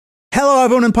Hello,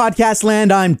 everyone in podcast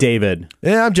land. I'm David.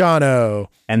 And I'm Jono.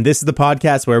 And this is the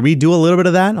podcast where we do a little bit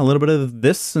of that, a little bit of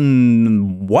this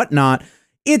and whatnot.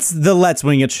 It's the Let's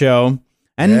Wing It show.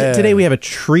 And today we have a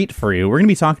treat for you. We're going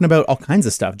to be talking about all kinds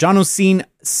of stuff. Jono's seen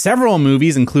several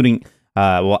movies, including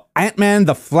Ant-Man,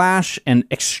 The Flash, and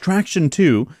Extraction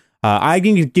 2. I'm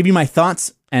going to give you my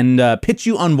thoughts and pitch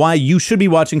you on why you should be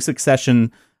watching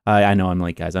Succession. I know I'm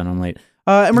late, guys. I know I'm late.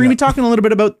 And we're going to be talking a little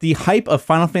bit about the hype of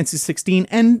Final Fantasy 16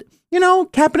 and, you know,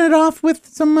 capping it off with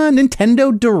some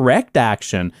Nintendo Direct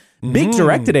action. Big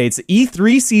Direct today. It's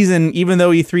E3 season, even though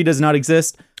E3 does not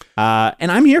exist.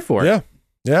 And I'm here for it.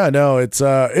 Yeah, no, I'll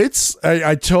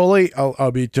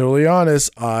be totally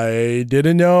honest. I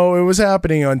didn't know it was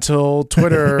happening until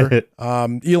Twitter,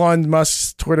 Elon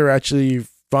Musk's Twitter actually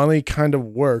finally kind of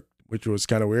worked, which was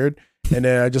kind of weird. And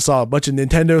then I just saw a bunch of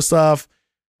Nintendo stuff.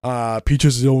 Peach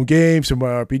has his own game,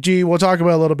 Super RPG. We'll talk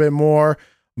about it a little bit more.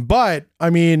 But I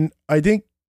mean, I think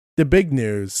the big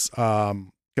news,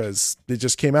 because it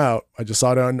just came out, I just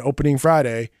saw it on opening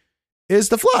Friday, is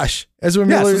The Flash. Ezra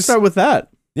Miller's, so let's start with that.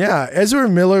 Yeah, Ezra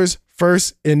Miller's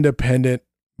first independent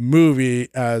movie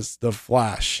as The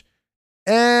Flash.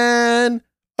 And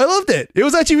I loved it. It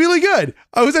was actually really good.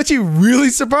 I was actually really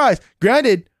surprised.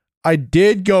 Granted, I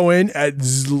did go in at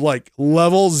like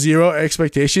level 0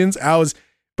 expectations. I was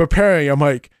preparing. I'm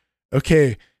like,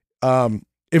 okay,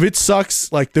 if it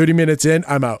sucks like 30 minutes in,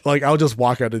 I'm out. Like, I'll just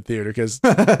walk out of the theater because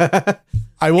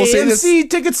I will say this. AMC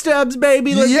ticket stubs,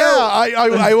 baby. Let's go.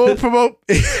 I won't promote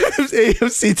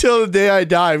AMC till the day I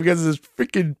die because this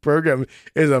freaking program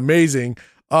is amazing.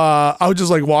 I'll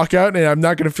just like walk out and I'm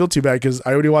not going to feel too bad because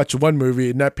I already watched one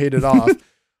movie and that paid it off.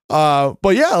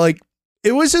 But yeah, like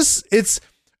it was just, it's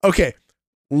okay.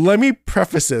 Let me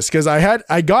preface this because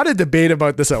I got a debate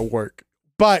about this at work,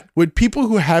 but with people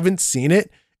who haven't seen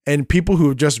it and people who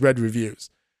have just read reviews.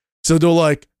 So they're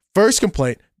like, first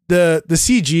complaint, the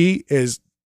CG is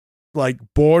like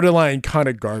borderline kind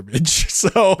of garbage.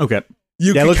 So okay.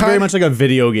 It looks very much like a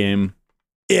video game.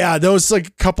 Yeah, those like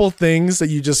a couple things that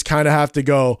you just kind of have to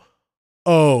go,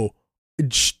 oh,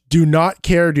 do not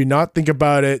care, do not think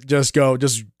about it, just go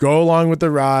along with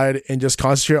the ride and just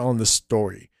concentrate on the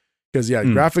story. Because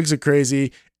graphics are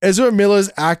crazy. Ezra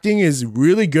Miller's acting is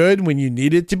really good when you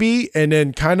need it to be, and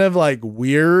then kind of like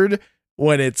weird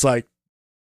when it's like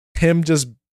him just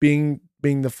being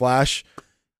the Flash.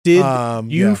 Did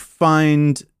you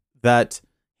find that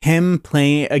him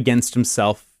playing against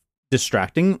himself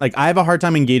distracting? Like, I have a hard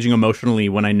time engaging emotionally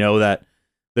when I know that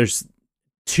there's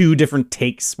two different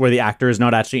takes where the actor is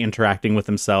not actually interacting with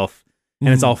himself and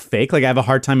it's all fake. Like, I have a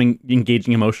hard time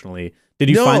engaging emotionally. Did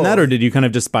you find that, or did you kind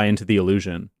of just buy into the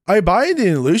illusion? I buy into the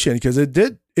illusion because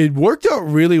it worked out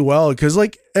really well. Because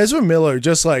like Ezra Miller,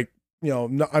 just like, you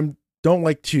know, don't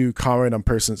like to comment on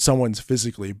someone's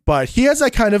physically, but he has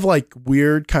that kind of like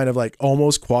weird, kind of like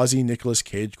almost quasi Nicolas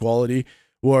Cage quality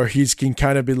where he can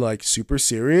kind of be like super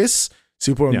serious,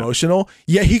 super emotional.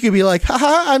 Yet he could be like,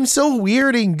 haha, I'm so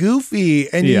weird and goofy.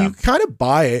 And you kind of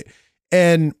buy it.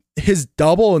 And his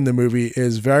double in the movie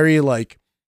is very like,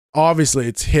 obviously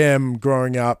it's him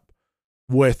growing up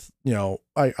with, you know,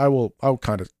 I'll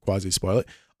kind of quasi spoil it.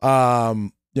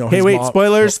 You know, hey, wait,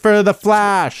 spoilers for The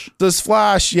Flash. This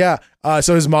Flash, yeah.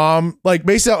 So his mom, like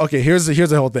basically, okay, here's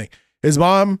the whole thing. His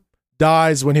mom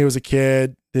dies when he was a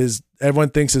kid.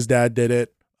 Everyone thinks his dad did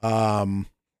it.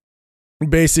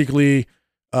 Basically,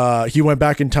 he went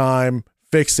back in time,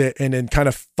 fixed it, and then kind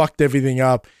of fucked everything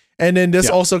up. And then this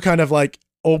also kind of like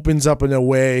opens up in a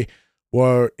way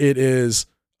where it is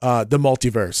the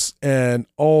multiverse and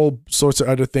all sorts of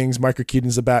other things. Michael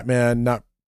Keaton's the Batman.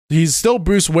 He's still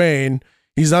Bruce Wayne.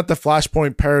 He's not the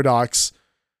Flashpoint Paradox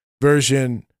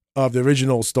version of the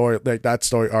original story, like that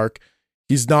story arc.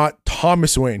 He's not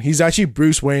Thomas Wayne. He's actually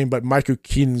Bruce Wayne, but Michael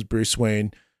Keaton's Bruce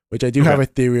Wayne, which I do have a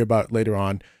theory about later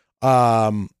on.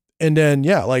 And then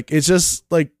like it's just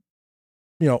like,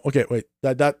 you know, okay, wait,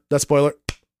 that spoiler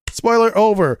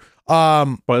over.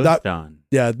 Spoiler's done.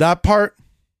 Yeah, that part.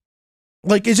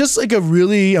 Like, it's just like a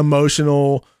really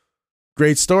emotional,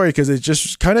 great story because it's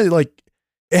just kind of like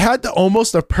it had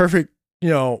almost a perfect,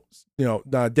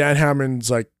 Dan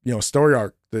Hammond's like, story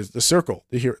arc, the circle,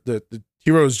 the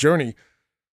hero's journey,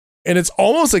 and it's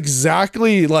almost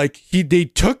exactly like they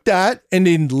took that and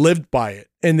they lived by it,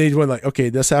 and they went like, okay,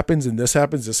 this happens and this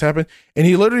happens, this happened, and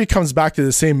he literally comes back to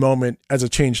the same moment as a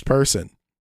changed person,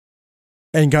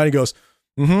 and kind of goes,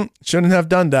 shouldn't have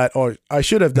done that, or I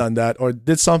should have done that, or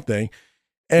did something.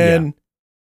 And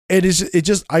I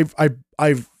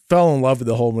fell in love with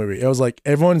the whole movie. It was like,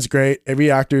 everyone's great. Every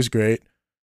actor is great.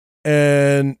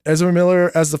 And Ezra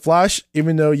Miller as the Flash,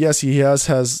 even though, yes, he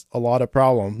has a lot of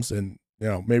problems and,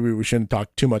 maybe we shouldn't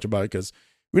talk too much about it because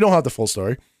we don't have the full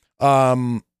story.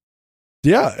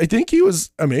 Yeah, I think he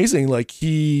was amazing. Like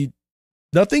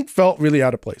nothing felt really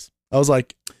out of place. I was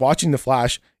like watching The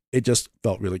Flash. It just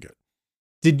felt really good.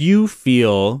 Did you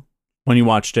feel when you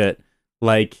watched it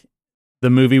like the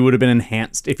movie would have been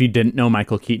enhanced if you didn't know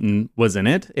Michael Keaton was in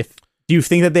it? Do you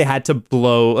think that they had to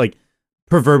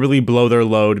proverbially blow their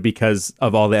load because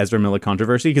of all the Ezra Miller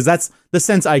controversy? Because that's the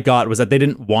sense I got, was that they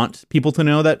didn't want people to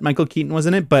know that Michael Keaton was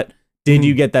in it. But did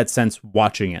you get that sense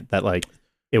watching it that like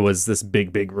it was this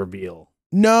big reveal?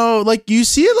 No, like you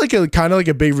see it like a kind of like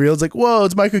a big reveal. It's like, whoa,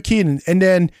 it's Michael Keaton, and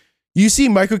then you see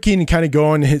Michael Keaton kind of go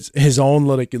on his own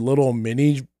like little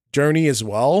mini journey as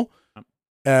well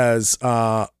as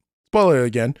spoiler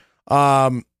again.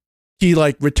 He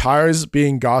like retires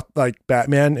being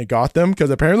Batman in Gotham because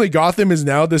apparently Gotham is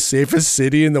now the safest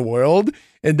city in the world.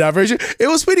 In that version, it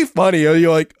was pretty funny.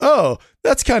 You're like, oh,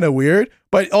 that's kind of weird,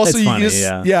 but also you can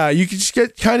just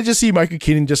kind of just see Michael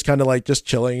Keaton just kind of like just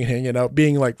chilling and hanging out,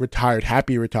 being like retired,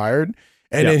 happy retired,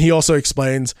 and then he also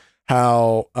explains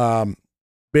how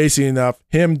basically enough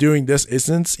him doing this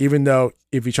instance, even though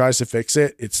if he tries to fix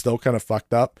it, it's still kind of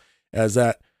fucked up. As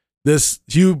that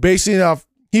he basically enough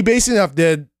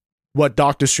did what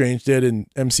Doctor Strange did in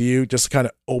MCU, just to kind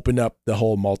of open up the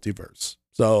whole multiverse.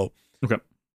 So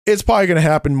it's probably going to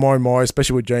happen more and more,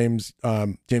 especially with James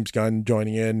Gunn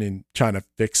joining in and trying to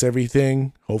fix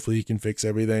everything. Hopefully he can fix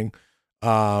everything.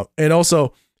 And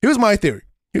also, here's my theory.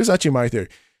 Here's actually my theory.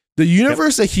 The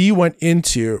universe that he went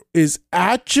into is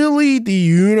actually the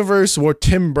universe where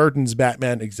Tim Burton's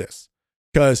Batman exists.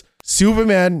 Because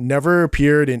Superman never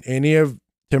appeared in any of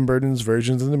Tim Burton's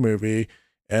versions of the movie.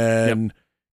 And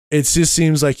it just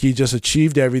seems like he just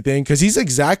achieved everything because he's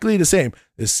exactly the same.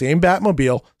 The same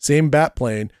Batmobile, same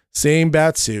Batplane, same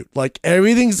Batsuit. Like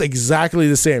everything's exactly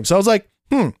the same. So I was like,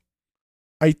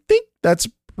 I think that's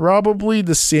probably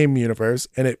the same universe.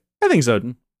 And I think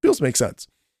so. Feels to make sense.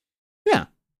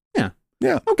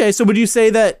 Yeah. Okay, so would you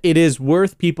say that it is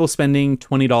worth people spending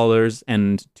 $20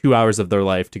 and 2 hours of their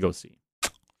life to go see?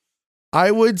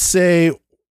 I would say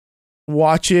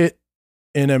watch it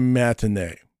in a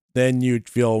matinee. Then you'd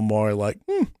feel more like,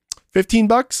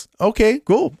 $15? Okay,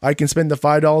 cool. I can spend the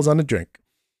 $5 on a drink.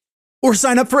 Or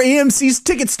sign up for AMC's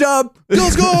Ticket Stub.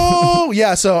 Let's go!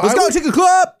 Yeah, so let's go Ticket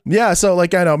Club! Yeah, so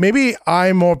like I know, maybe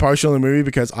I'm more partial in the movie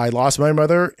because I lost my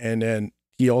mother and then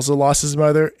he also lost his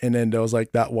mother, and then there was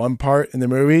like that one part in the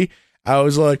movie. I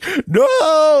was like,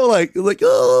 no, like,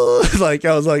 oh, like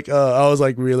I was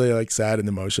like really like sad and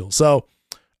emotional. So,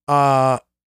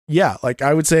 yeah, like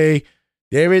I would say,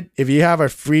 David, if you have a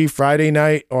free Friday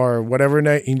night or whatever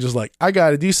night, and just like, I got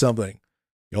to do something,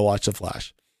 you'll watch The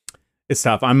Flash. It's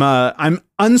tough. I'm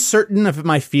uncertain of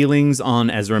my feelings on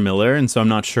Ezra Miller, and so I'm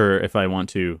not sure if I want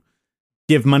to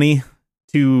give money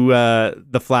to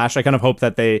The Flash. I kind of hope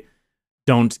that they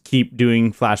don't keep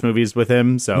doing Flash movies with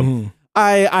him. So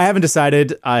I haven't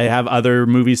decided. I have other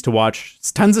movies to watch.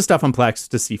 There's tons of stuff on Plex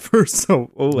to see first. So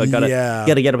I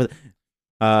gotta get up with it.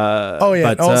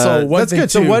 But, also one thing too.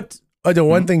 So what? The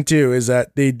one thing too is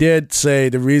that they did say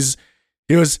the reason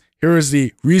here was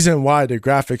the reason why the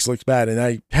graphics looks bad, and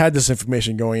I had this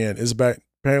information going in is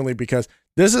apparently because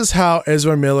this is how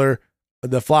Ezra Miller,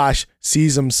 the Flash,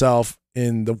 sees himself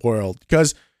in the world,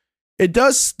 because it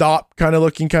does stop kind of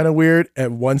looking kind of weird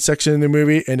at one section in the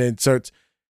movie and then starts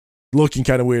looking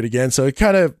kind of weird again. So it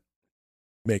kind of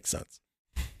makes sense.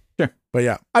 Sure. But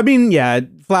yeah. I mean, yeah,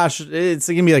 Flash, it's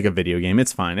going to be like a video game.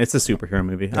 It's fine. It's a superhero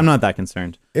movie. Yeah. I'm not that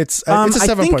concerned. It's a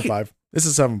 7.5. This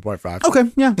is 7.5.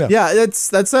 Okay. Yeah.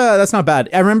 That's not bad.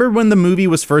 I remember when the movie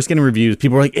was first getting reviews,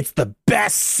 people were like, it's the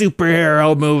best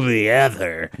superhero movie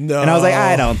ever. No. And I was like,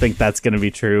 I don't think that's going to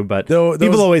be true, but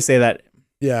people always say that.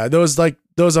 Yeah. Those are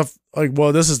like,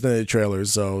 well, this is the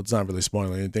trailers, so it's not really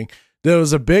spoiling anything. There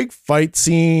was a big fight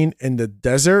scene in the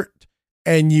desert,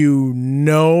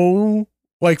 and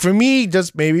like for me,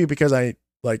 just maybe because I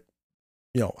like,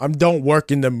 I don't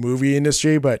work in the movie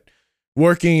industry, but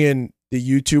working in the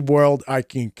YouTube world, I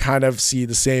can kind of see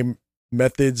the same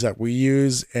methods that we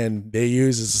use and they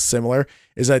use is similar,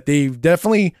 is that they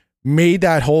definitely made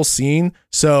that whole scene.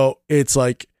 So it's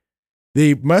like,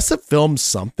 they must have filmed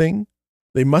something.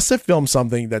 They must have filmed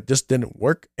something that just didn't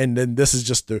work. And then this is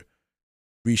just the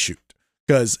reshoot.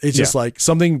 Because it's just like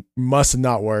something must have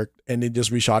not worked and they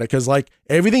just reshot it. Because like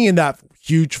everything in that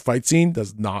huge fight scene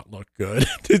does not look good.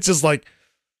 It's just like,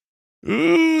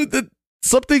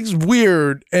 something's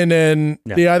weird. And then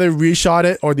they either reshot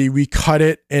it or they recut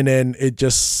it. And then it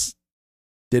just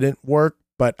didn't work.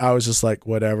 But I was just like,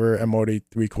 whatever. I'm already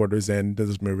 3/4 into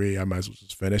this movie. I might as well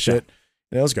just finish it.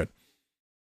 And it was good.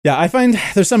 Yeah, I find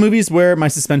there's some movies where my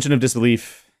suspension of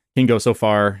disbelief can go so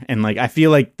far, and like I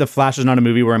feel like The Flash is not a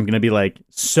movie where I'm gonna be like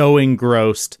so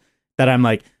engrossed that I'm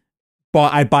like,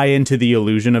 I buy into the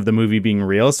illusion of the movie being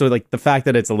real. So like the fact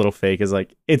that it's a little fake is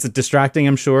like it's distracting,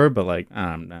 I'm sure, but like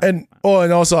and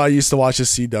also I used to watch the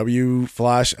CW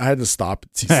Flash. I had to stop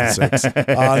at season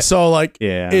 6. So like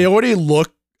it already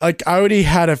looked like I already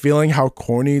had a feeling how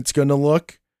corny it's gonna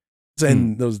look.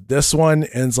 And there was this one,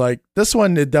 and it's like this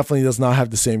one, it definitely does not have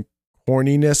the same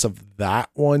corniness of that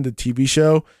one, the TV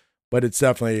show, but it's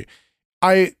definitely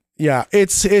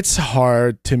it's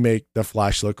hard to make the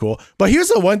Flash look cool. But here's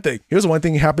the one thing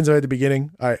that happens right at the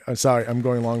beginning. I'm sorry, I'm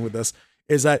going along with this,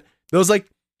 is that there was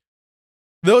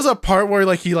a part where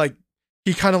like he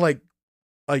kind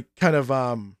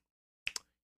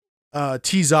of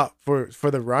tees up for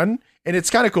the run, and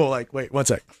it's kind of cool. Like, wait, one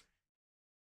sec.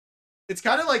 It's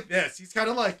kind of like this. He's kind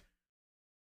of like,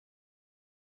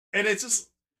 and it's just,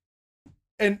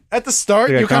 and at the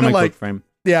start, you're kind of like, frame.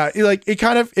 Yeah,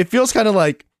 it feels kind of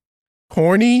like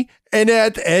corny. And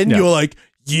at the end, you're like,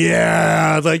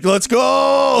 yeah, like, let's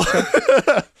go.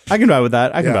 I can vibe with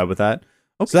that. Vibe with that.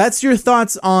 Okay. So that's your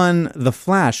thoughts on The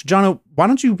Flash. Jono, why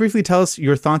don't you briefly tell us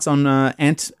your thoughts on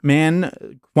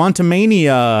Ant-Man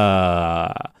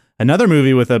Quantumania? Another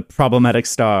movie with a problematic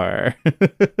star.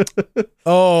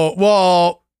 Oh,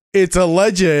 well, it's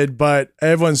alleged, but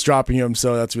everyone's dropping him,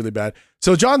 so that's really bad.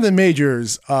 So Jonathan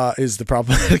Majors is the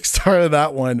problematic star of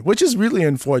that one, which is really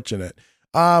unfortunate.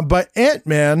 But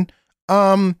Ant-Man,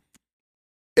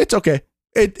 it's okay.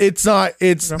 It's not.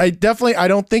 It's I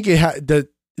don't think it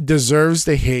deserves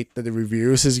the hate that the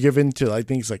reviewers has given to. I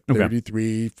think it's like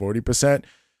 33-40%.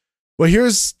 But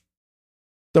here's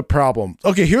the problem.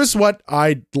 Okay, here's what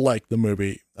I like the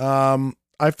movie.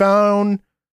 I found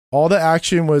all the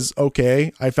action was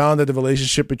okay. I found that the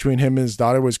relationship between him and his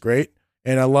daughter was great,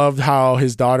 and I loved how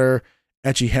his daughter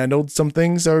actually handled some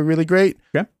things that were really great.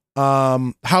 Yeah.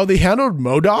 How they handled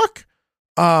MODOK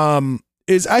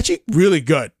is actually really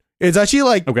good. It's actually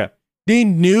like they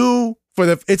knew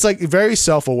it's like very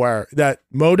self-aware that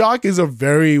MODOK is a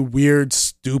very weird,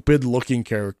 stupid looking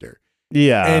character.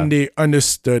 Yeah. And they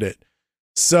understood it.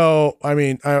 So, I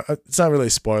mean, it's not really a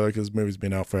spoiler because the movie's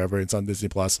been out forever. It's on Disney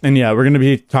Plus. And yeah, we're going to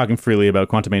be talking freely about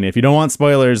Quantumania. If you don't want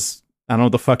spoilers, I don't know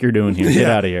what the fuck you're doing here. Get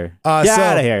out of here. Get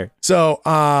out of here. So,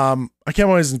 I can't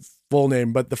remember his full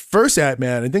name, but the first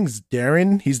Ant-Man, I think it's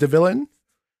Darren. He's the villain.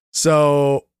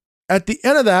 So, at the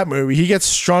end of that movie, he gets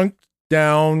shrunk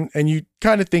down, and you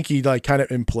kind of think he like kind of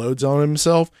implodes on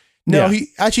himself. No, he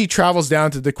actually travels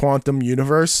down to the quantum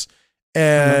universe,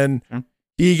 and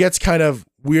he gets kind of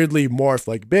weirdly morphed,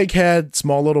 like big head,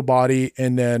 small little body,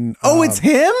 and then it's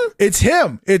him. It's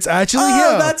him. It's actually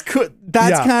him. That's cool.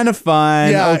 That's kind of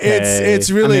fun. Yeah, it's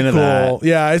really cool. That.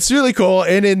 Yeah, it's really cool.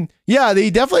 And then they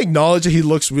definitely acknowledge that he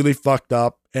looks really fucked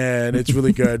up, and it's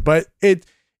really good. But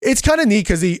it's kind of neat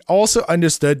because he also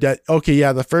understood that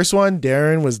the first one,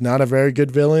 Darren, was not a very good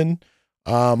villain.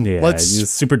 He's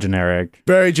super generic.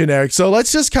 Very generic. So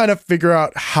let's just kind of figure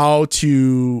out how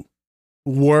to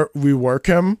rework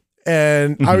him.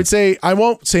 And I would say, I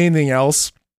won't say anything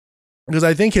else because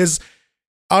I think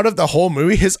out of the whole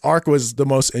movie, his arc was the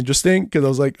most interesting because I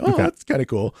was like, that's kind of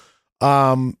cool.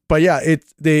 But yeah,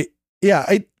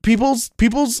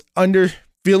 people's under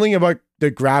feeling about the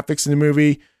graphics in the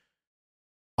movie,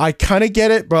 I kind of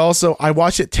get it, but also I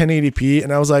watched it 1080p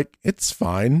and I was like, it's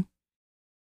fine.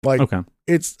 Like,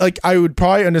 it's like, I would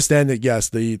probably understand that, yes,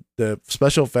 the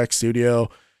special effects studio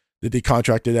that they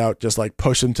contracted out just like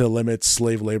push them to the limits,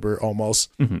 slave labor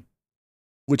almost,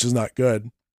 which is not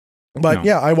good. But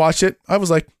I watched it. I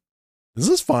was like, this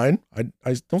is fine. I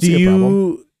don't see a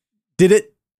problem. Did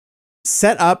it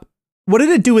set up? What did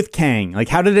it do with Kang? Like,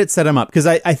 how did it set him up? Because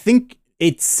I think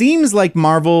it seems like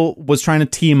Marvel was trying to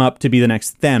team up to be the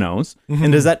next Thanos.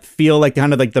 And does that feel like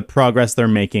kind of like the progress they're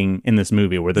making in this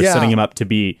movie where they're setting him up to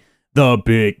be the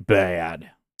big bad?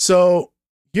 So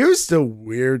here's the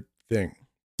weird thing.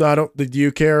 So do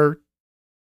you care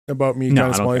about me kind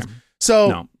of spoiling?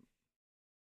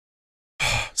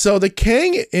 So the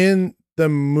Kang in the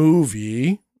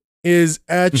movie is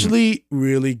actually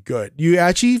really good. You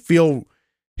actually feel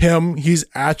him. He's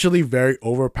actually very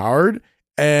overpowered,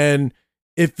 and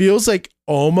it feels like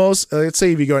almost, let's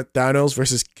say if you go at Thanos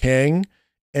versus Kang,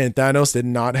 and Thanos did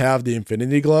not have the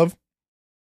Infinity Glove,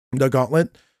 the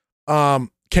gauntlet,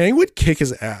 Kang would kick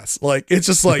his ass. Like, it's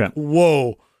just like,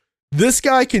 whoa. This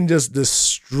guy can just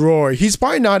destroy. He's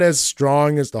probably not as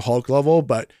strong as the Hulk level,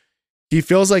 but he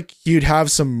feels like he'd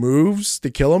have some moves to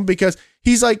kill him because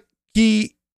he's like,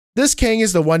 this Kang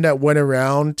is the one that went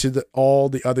around to all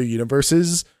the other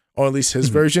universes or at least his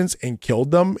versions, and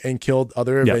killed them and killed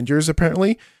other Yeah. Avengers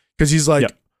apparently. Because he's like,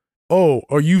 Yeah. oh,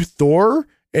 are you Thor?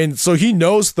 And so he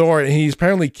knows Thor, and he's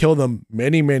apparently killed them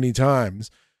many, many times.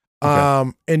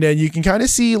 Okay. And then you can kind of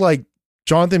see like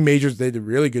Jonathan Majors did a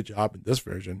really good job in this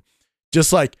version,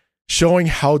 just like showing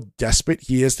how desperate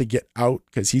he is to get out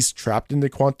because he's trapped in the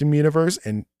quantum universe,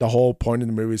 and the whole point of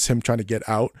the movie is him trying to get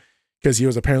out because he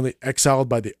was apparently exiled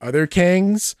by the other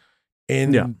Kangs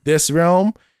in this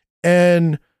realm.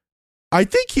 And I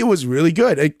think he was really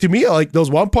good. Like, to me, like, there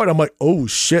was one part I'm like, oh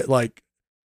shit, like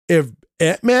if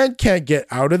Ant-Man can't get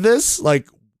out of this, like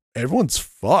everyone's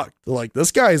fucked. Like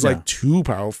this guy is like too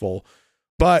powerful.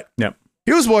 But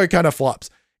here's where it kind of flops,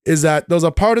 is that there's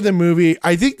a part of the movie,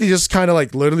 I think they just kind of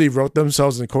like literally wrote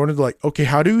themselves in the corner. They're like, okay,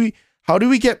 how do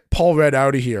we get Paul Rudd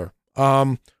out of here?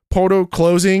 Portal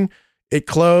closing, it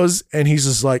closed, and he's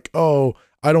just like, oh,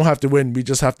 I don't have to win, we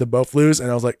just have to both lose. And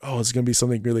I was like, oh, it's gonna be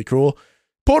something really cool.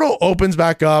 Portal opens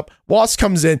back up, Wasp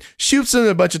comes in, shoots him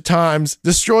a bunch of times,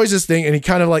 destroys this thing, and he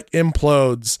kind of like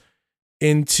implodes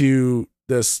into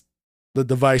the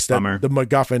device, that the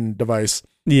MacGuffin device.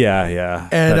 Yeah.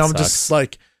 And I'm just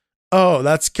like, oh,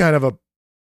 that's kind of a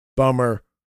bummer,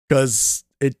 because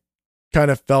it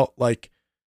kind of felt like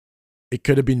it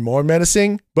could have been more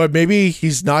menacing, but maybe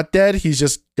he's not dead. He's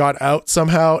just got out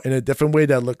somehow in a different way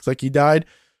that looks like he died.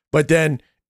 But then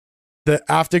the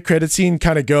after credit scene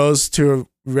kind of goes to a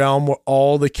realm where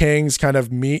all the Kangs kind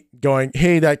of meet, going,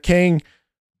 hey, that Kang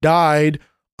died.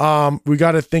 We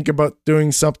got to think about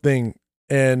doing something.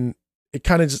 And it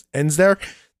kind of just ends there.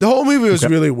 The whole movie was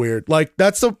really weird. Like,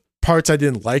 that's the parts I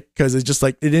didn't like, because it's just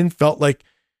like, it didn't felt like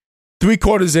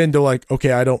 3/4 in, they're like,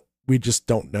 okay, we just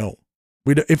don't know.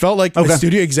 It felt like the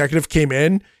studio executive came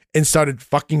in and started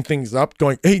fucking things up,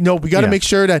 going, hey, no, we got to make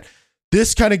sure that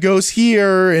this kind of goes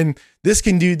here and this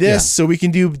can do this, so we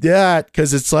can do that.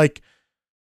 Because it's like,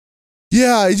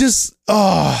 it just,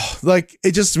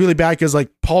 it's just really bad, because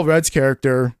like Paul Rudd's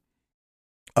character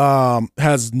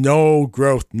has no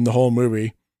growth in the whole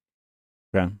movie.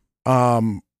 Okay.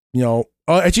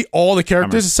 Actually all the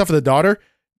characters except for the daughter,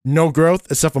 no growth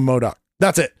except for MODOK.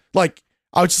 That's it. Like,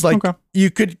 I was just like, you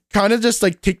could kind of just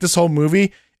like take this whole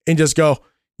movie and just go,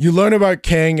 you learn about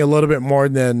Kang a little bit more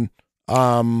than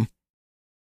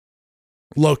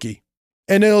Loki.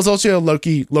 And it was also a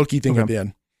Loki thing at the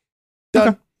end. Done.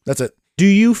 Okay. That's it. Do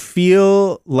you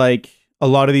feel like a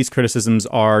lot of these criticisms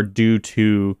are due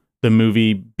to the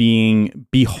movie being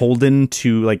beholden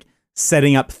to like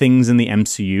setting up things in the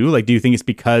MCU? Like, do you think it's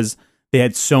because they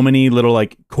had so many little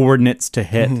like coordinates to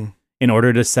hit in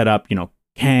order to set up,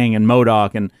 Kang and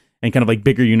MODOK and kind of like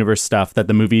bigger universe stuff, that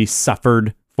the movie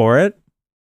suffered for it?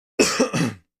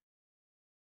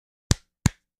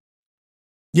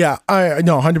 Yeah, I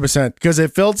know 100%, because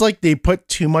it feels like they put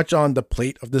too much on the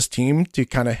plate of this team to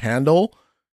kind of handle,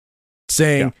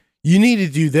 saying you need to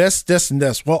do this, and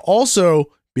this, while also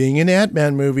being an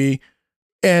Ant-Man movie,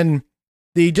 and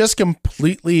they just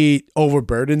completely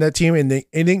overburdened that team. And I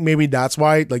think maybe that's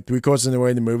why, like 3/4 in the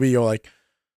way in the movie, you're like,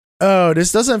 oh,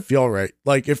 this doesn't feel right.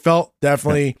 Like, it felt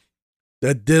definitely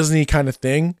the Disney kind of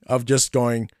thing of just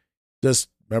going, just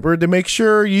remember to make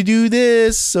sure you do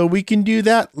this so we can do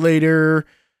that later.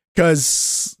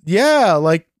 Because,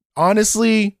 like,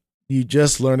 honestly, you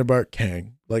just learn about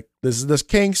Kang. Like, this is this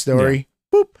Kang story.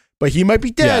 Boop. But he might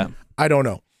be dead. I don't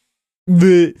know.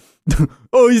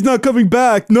 Oh, he's not coming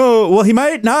back. No, well, he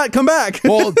might not come back.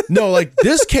 Well, no, like,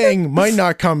 this Kang might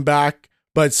not come back,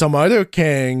 but some other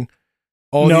Kang.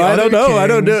 I don't know. I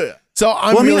don't know. So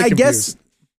I'm really confused. I guess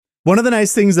one of the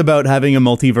nice things about having a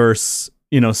multiverse,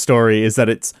 story is that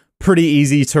it's pretty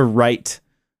easy to write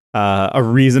a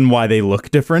reason why they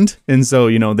look different. And so,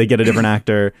 they get a different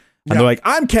actor and they're like,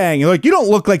 I'm Kang. And they're like, you don't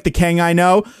look like the Kang I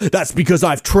know. That's because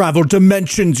I've traveled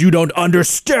dimensions you don't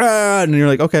understand. And you're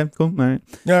like, okay, cool. All right.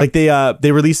 Yeah. Like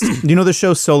they released, the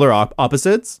show Solar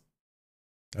Opposites?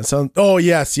 That sounds, oh,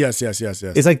 yes.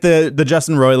 It's like the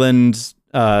Justin Roiland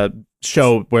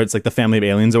show where it's like the family of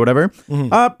aliens or whatever.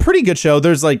 Pretty good show.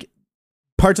 There's like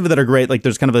parts of it that are great. Like,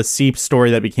 there's kind of a Seep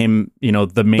story that became,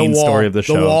 the main story of the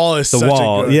show. The Wall is such a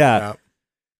good, yeah.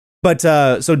 But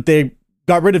so they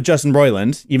got rid of Justin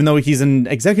Roiland, even though he's an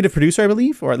executive producer, I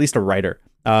believe, or at least a writer.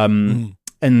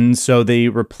 And so they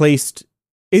replaced,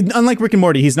 unlike Rick and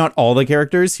Morty, he's not all the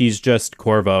characters. He's just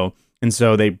Corvo. And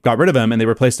so they got rid of him and they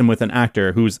replaced him with an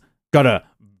actor who's got a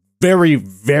very,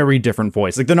 very different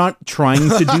voice. Like, they're not trying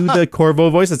to do the Corvo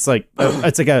voice. It's like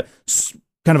it's like a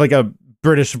kind of like a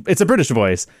British. It's a British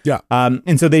voice. Yeah.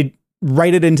 And so they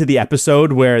write it into the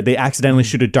episode where they accidentally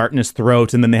shoot a dart in his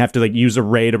throat and then they have to like use a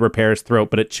ray to repair his throat,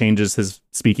 but it changes his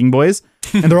speaking voice.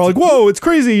 And they're all like, whoa, it's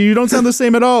crazy. You don't sound the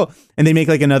same at all. And they make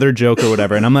like another joke or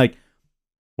whatever. And I'm like,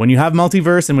 when you have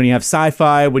multiverse and when you have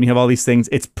sci-fi, when you have all these things,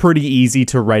 it's pretty easy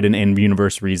to write an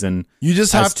in-universe reason. You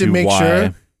just have to make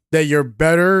sure that you're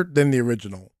better than the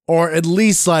original, or at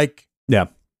least like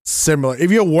similar.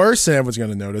 If you're worse, then everyone's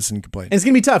going to notice and complain. And it's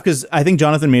going to be tough because I think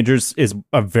Jonathan Majors is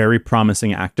a very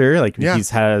promising actor. Like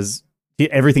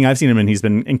everything I've seen him in, he's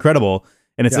been incredible.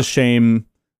 And it's a shame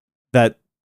that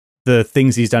the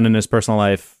things he's done in his personal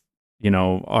life,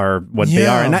 are what they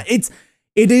are. And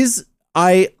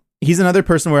he's another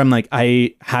person where I'm like,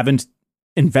 I haven't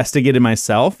investigated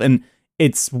myself. And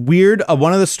it's weird.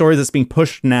 One of the stories that's being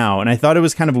pushed now, and I thought it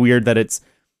was kind of weird that it's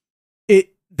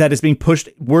being pushed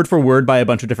word for word by a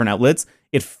bunch of different outlets.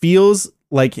 It feels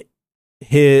like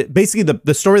basically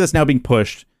the story that's now being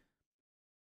pushed.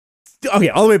 Okay,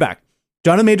 all the way back.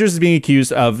 Jonathan Majors is being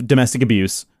accused of domestic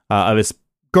abuse of his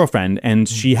girlfriend, and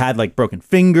she had like broken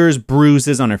fingers,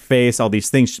 bruises on her face, all these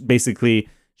things. Basically,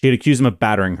 she had accused him of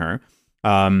battering her.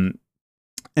 And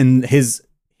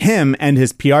him and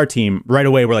his PR team right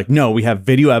away were like, no, we have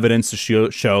video evidence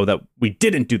to show that we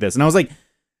didn't do this. And I was like,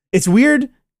 it's weird.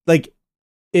 Like,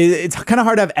 it's kind of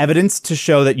hard to have evidence to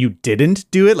show that you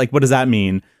didn't do it. Like, what does that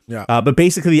mean? Yeah. But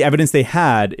basically, the evidence they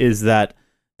had is that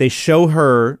they show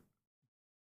her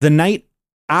the night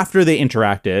after they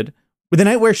interacted, the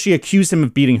night where she accused him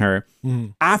of beating her,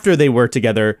 after they were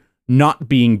together, not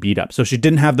being beat up. So she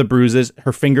didn't have the bruises.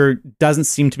 Her finger doesn't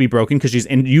seem to be broken because she's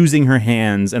using her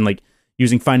hands and like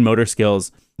using fine motor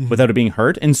skills without it being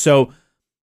hurt. And so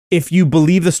if you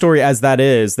believe the story as that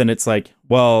is, then it's like,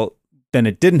 well, then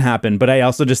it didn't happen. But I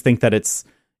also just think that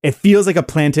it feels like a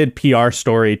planted PR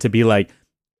story to be like,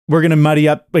 we're going to muddy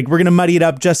it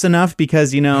up just enough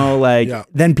because,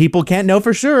 then people can't know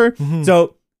for sure.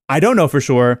 So I don't know for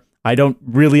sure. I don't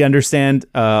really understand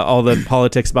all the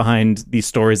politics behind these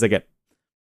stories that get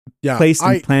placed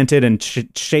and planted and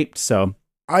shaped. So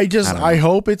I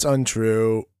hope it's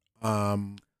untrue.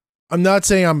 I'm not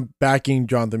saying I'm backing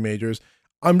Jonathan Majors.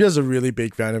 I'm just a really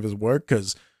big fan of his work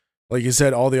because, like you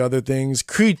said, all the other things.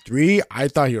 Creed 3, I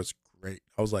thought he was great.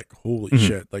 I was like, holy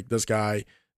shit! Like this guy's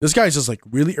just like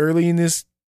really early in his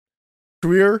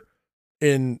career,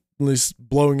 in at least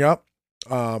blowing up.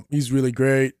 He's really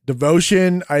great.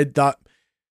 Devotion, I thought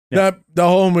that the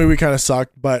whole movie kind of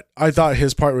sucked, but I thought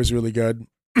his part was really good.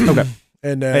 Okay.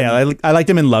 And then, I liked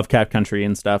him in Lovecraft Country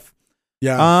and stuff.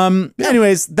 Yeah.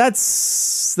 Anyways,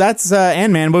 that's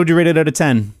Ant-Man. What would you rate it out of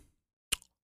 10?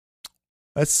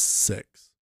 That's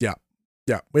 6.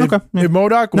 Yeah. Okay. If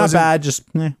MODOK not bad, just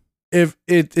if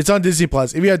it's on Disney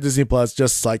Plus. If you have Disney Plus,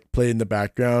 just like play in the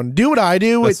background. Do what I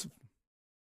do with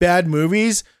bad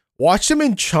movies. Watch them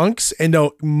in chunks and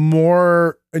they're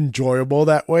more enjoyable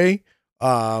that way.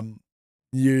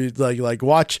 You like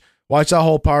watch that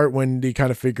whole part when they kind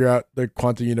of figure out the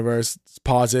quantum universe,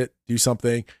 pause it, do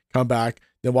something, come back,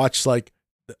 then watch like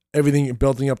everything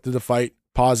building up to the fight,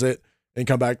 pause it, and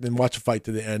come back, then watch the fight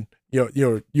to the end.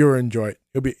 You'll enjoy it.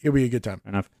 It'll be a good time. Fair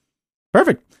enough.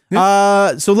 Perfect.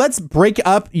 Yeah. So let's break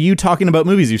up you talking about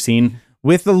movies you've seen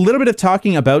with a little bit of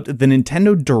talking about the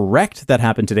Nintendo Direct that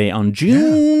happened today on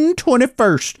June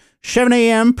 21st, 7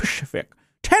 a.m. Pacific,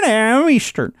 10 a.m.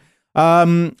 Eastern.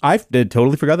 I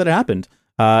totally forgot that it happened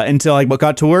until I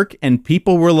got to work and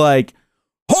people were like,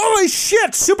 holy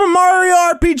shit, Super Mario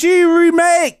RPG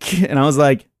Remake. And I was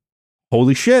like,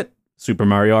 holy shit, Super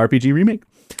Mario RPG Remake.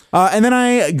 And then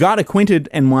I got acquainted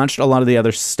and watched a lot of the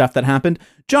other stuff that happened.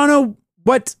 Jono,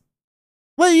 what?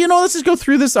 Well, let's just go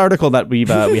through this article that we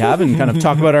have and kind of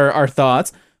talk about our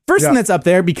thoughts. First thing that's up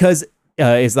there because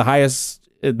is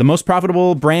the most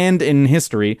profitable brand in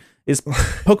history is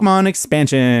Pokemon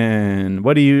expansion.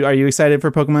 Are you excited for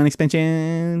Pokemon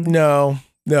expansion? No.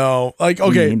 Like,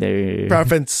 okay,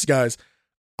 preference, guys.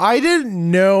 I didn't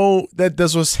know that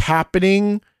this was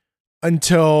happening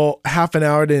until half an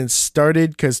hour then it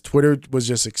started because Twitter was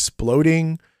just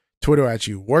exploding. Twitter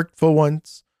actually worked for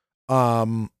once.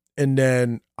 And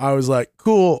then I was like,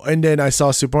 cool. And then I saw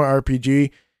Super Mario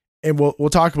RPG, and we'll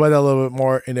talk about that a little bit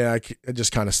more. And then I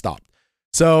just kind of stopped.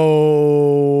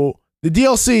 So the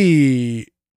DLC,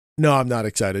 no, I'm not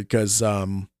excited because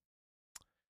I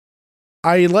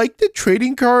like the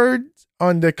trading cards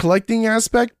on the collecting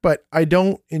aspect, but I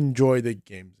don't enjoy the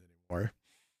games anymore.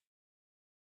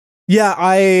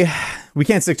 Yeah, we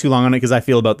can't stick too long on it because I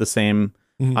feel about the same.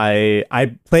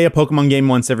 I play a Pokemon game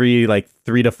once every like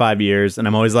 3 to 5 years, and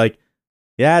I'm always like,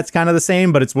 yeah, it's kind of the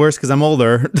same, but it's worse because I'm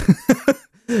older.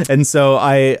 And so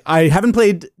I haven't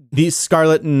played the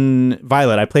Scarlet and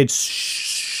Violet. I played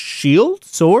shield,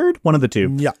 sword, one of the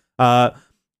two. Yeah.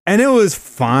 And it was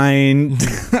fine.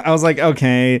 I was like,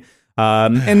 okay.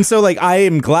 And so like, I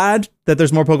am glad that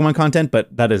there's more Pokemon content,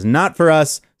 but that is not for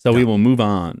us. So we will move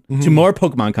on to more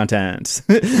Pokemon content.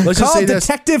 Let's just say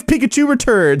Detective Pikachu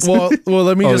Returns. Well,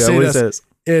 let me just say what this.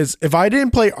 Is if I didn't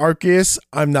play Arceus,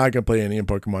 I'm not gonna play any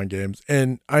Pokemon games.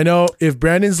 And I know if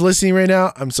Brandon's listening right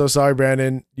now, I'm so sorry,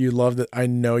 Brandon. You loved it. I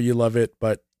know you love it,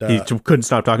 but he couldn't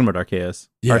stop talking about Arceus.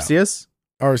 Yeah. Arceus?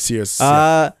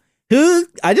 Arceus. Who?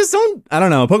 I don't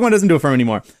know. Pokemon doesn't do it for him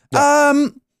anymore. Yeah.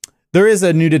 There is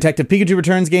a new Detective Pikachu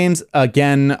Returns games.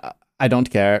 Again, I don't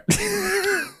care.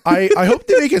 I hope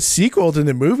they make a sequel to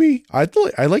the movie. I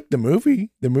like the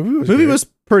movie. The movie was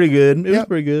pretty good. It was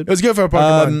pretty good. It was good for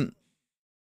Pokemon.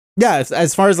 Yeah,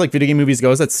 as far as like video game movies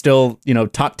goes, that's still,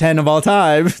 top 10 of all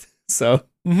time. So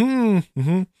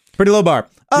pretty low bar.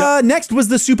 Next was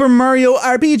the Super Mario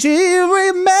RPG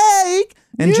remake.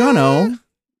 And Jono,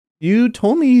 you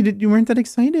told me you weren't that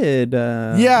excited.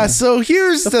 So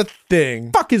here's the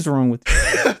thing. Fuck is wrong with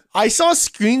you? I saw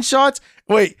screenshots.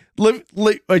 Wait, let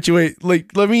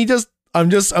me just. I'm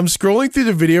scrolling through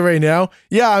the video right now.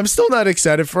 Yeah, I'm still not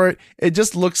excited for it. It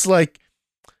just looks like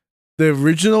the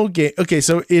original game. Okay,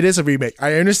 so it is a remake.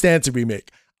 I understand it's a remake.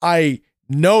 I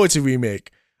know it's a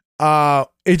remake.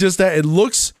 It's just that it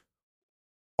looks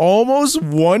almost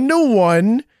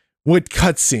 1-to-1 with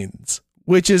cutscenes,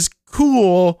 which is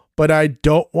cool, but I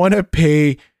don't want to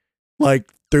pay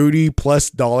like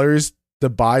 $30+ to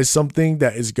buy something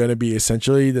that is going to be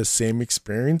essentially the same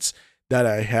experience that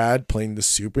I had playing the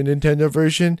Super Nintendo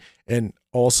version. And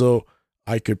also,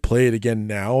 I could play it again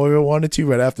now if I wanted to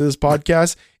right after this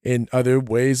podcast in other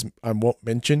ways I won't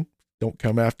mention. Don't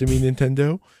come after me,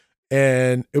 Nintendo.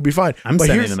 And it'll be fine. I'm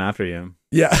sending them after you.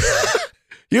 Yeah.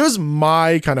 Here's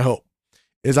my kind of hope.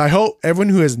 Is I hope everyone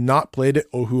who has not played it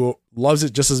or who loves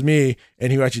it just as me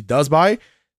and who actually does buy,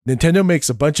 Nintendo makes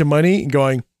a bunch of money and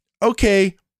going,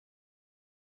 okay,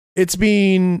 it's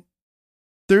been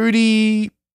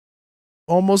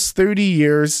almost 30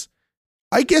 years.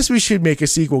 I guess we should make a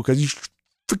sequel because you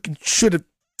freaking should have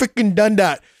freaking done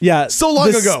that. Yeah, so long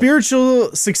ago. The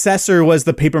spiritual successor was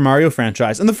the Paper Mario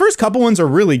franchise, and the first couple ones are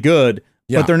really good,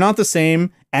 but they're not the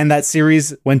same. And that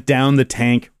series went down the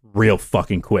tank real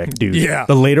fucking quick, dude. Yeah,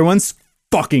 the later ones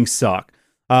fucking suck.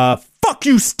 Fuck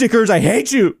you, stickers. I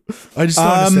hate you. I just don't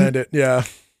understand it. Yeah.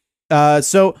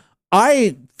 So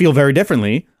I feel very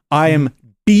differently. I am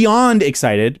beyond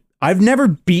excited. I've never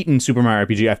beaten Super Mario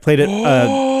RPG. I've played it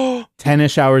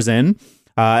 10-ish hours in,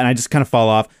 and I just kind of fall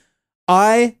off.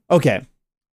 Okay,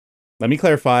 let me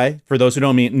clarify for those who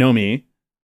don't know me.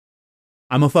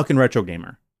 I'm a fucking retro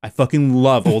gamer. I fucking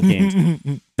love old games.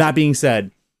 That being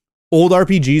said, old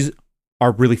RPGs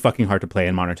are really fucking hard to play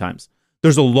in modern times.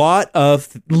 There's a lot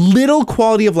of little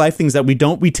quality of life things that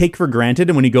we take for granted,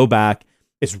 and when you go back,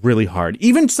 it's really hard.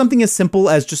 Even something as simple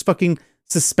as just fucking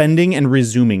suspending and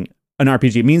resuming an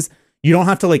RPG. It means you don't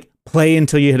have to like play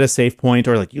until you hit a save point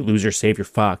or like you lose your save, you're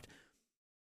fucked.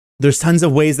 There's tons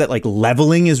of ways that like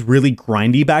leveling is really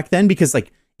grindy back then because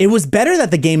like it was better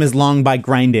that the game is long by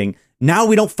grinding. Now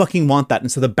we don't fucking want that.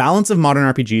 And so the balance of modern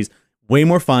RPGs, way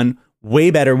more fun,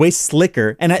 way better, way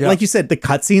slicker. And like you said, the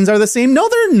cutscenes are the same. No,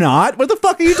 they're not. What the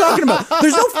fuck are you talking about?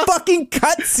 There's no fucking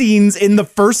cutscenes in the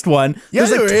first one. Yeah,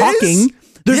 there's like talking.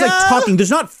 There's like talking.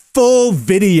 There's not full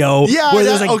video where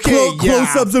there's like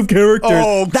close-ups of characters.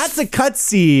 Oh, that's a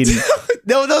cutscene.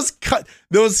 No, those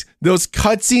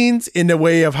cutscenes in the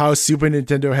way of how Super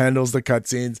Nintendo handles the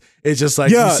cutscenes. It's just like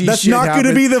you see that's shit not going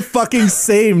to be the fucking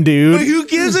same, dude. But who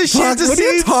gives a shit? What are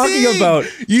you talking about?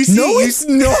 It's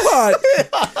not.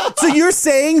 So you're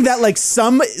saying that like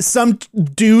some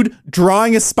dude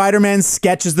drawing a Spider-Man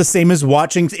sketch is the same as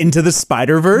watching Into the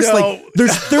Spider-Verse? No. Like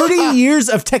there's 30 years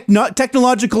of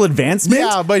technological advancement.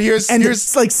 Yeah, but here's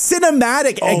like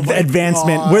cinematic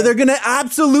advancement where they're gonna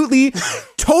absolutely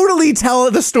totally tell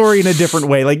the story in a different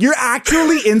way. Like you're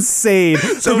actually insane.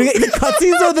 So the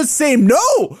cutscenes are the same.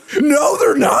 No,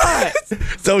 they're not.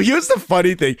 So here's the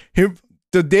funny thing.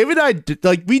 David and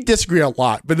I we disagree a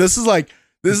lot, but this is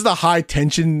the high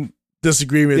tension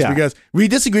disagreements because we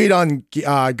disagreed on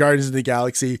Guardians of the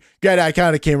Galaxy. I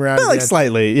kind of came around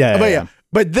slightly,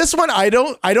 but this one I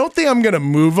don't think I'm gonna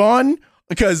move on.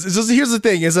 Because here's the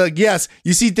thing: is like yes,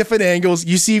 you see different angles.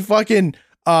 You see fucking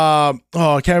I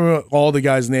can't remember what all the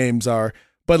guys' names are,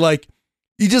 but like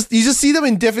you just see them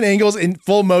in different angles in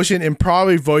full motion and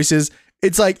probably voices.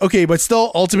 It's like okay, but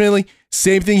still ultimately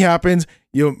same thing happens.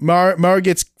 Mario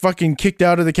gets fucking kicked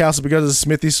out of the castle because of the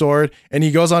smithy sword, and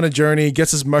he goes on a journey,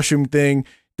 gets his mushroom thing,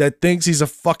 that thinks he's a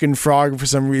fucking frog for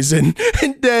some reason,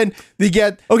 and then they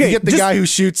get the guy who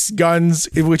shoots guns,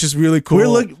 which is really cool.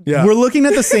 We're looking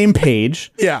at the same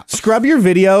page. Yeah. Scrub your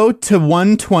video to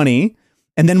 120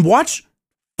 and then watch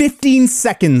 15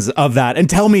 seconds of that and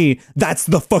tell me that's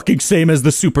the fucking same as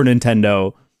the Super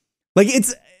Nintendo. Like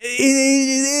it's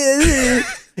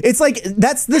like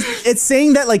it's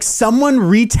saying that like someone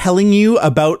retelling you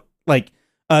about like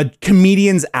a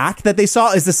comedian's act that they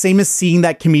saw is the same as seeing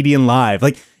that comedian live.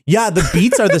 Like, yeah, the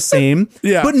beats are the same,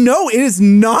 but no, it is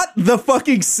not the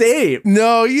fucking same.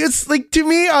 No, it's like, to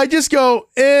me, I just go,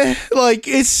 like,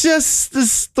 it's just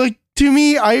this, like, to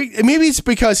me, maybe it's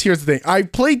because here's the thing.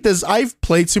 I've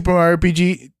played Super Mario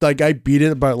RPG, like, I beat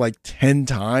it about like 10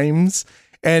 times,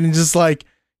 and just like,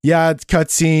 yeah, it's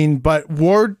cutscene, but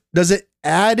does it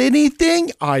add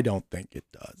anything? I don't think it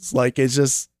does. Like, it's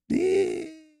just,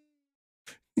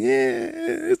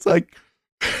 it's like,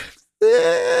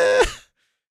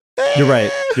 You're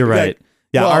right.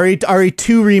 Yeah, well,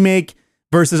 RE2 remake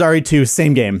versus RE2,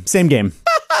 same game.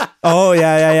 Oh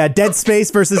yeah. Dead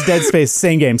Space versus Dead Space,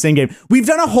 same game. We've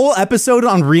done a whole episode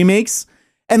on remakes,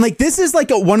 and like this is like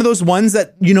one of those ones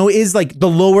that, you know, is like the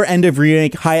lower end of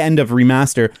remake, high end of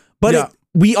remaster, but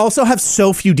we also have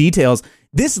so few details.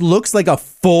 This looks like a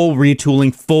full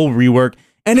retooling, full rework,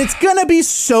 and it's gonna be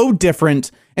so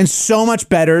different and so much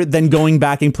better than going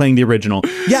back and playing the original.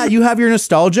 Yeah, you have your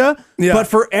nostalgia, but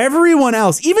for everyone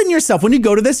else, even yourself, when you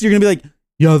go to this, you're gonna be like,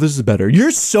 yeah, this is better.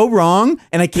 You're so wrong,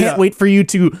 and I can't wait for you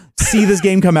to see this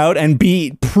game come out and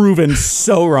be proven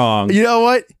so wrong. You know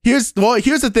what? Here's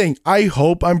the thing. I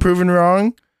hope I'm proven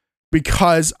wrong,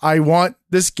 because I want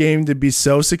this game to be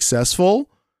so successful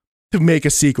to make a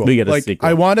sequel.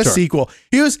 I want a sequel.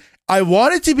 I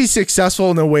want it to be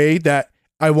successful in a way that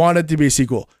I want it to be a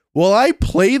sequel. Will I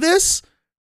play this?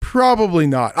 Probably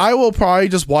not. I will probably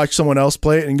just watch someone else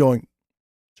play it and going,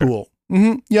 cool.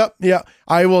 Mm-hmm. Yep.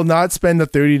 I will not spend the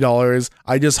 $30.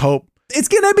 I just hope it's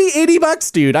gonna be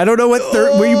 $80, dude. I don't know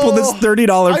where you pull this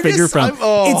 $30 figure from.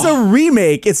 It's a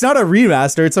remake. It's not a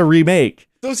remaster. It's a remake.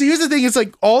 So here's the thing. It's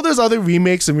like all those other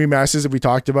remakes and remasters that we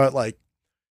talked about, like,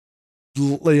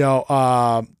 you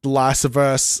know, The Last of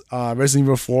Us, Resident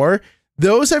Evil 4.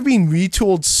 Those have been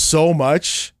retooled so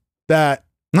much that.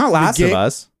 Not Last of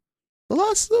Us. The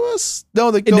Last of Us?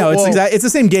 No, it's the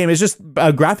same game. It's just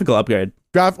a graphical upgrade.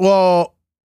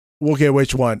 Okay,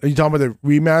 which one? Are you talking about the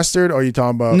remastered, or are you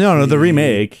talking about... No, the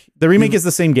remake. The remake is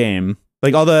the same game.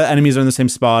 Like, all the enemies are in the same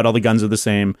spot, all the guns are the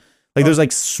same. Like, there's,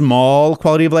 like, small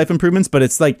quality of life improvements, but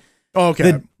it's, like...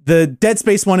 Okay. The Dead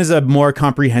Space one is a more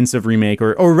comprehensive remake,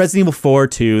 or Resident Evil 4,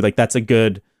 too. Like, that's a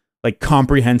good, like,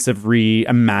 comprehensive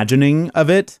reimagining of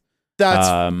it.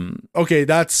 That's okay.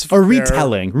 That's a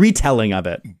retelling of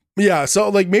it. Yeah. So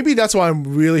like maybe that's what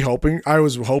I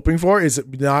was hoping for, is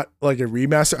not like a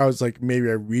remaster. I was like maybe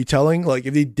a retelling. Like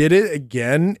if they did it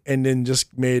again and then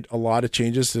just made a lot of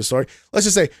changes to the story. Let's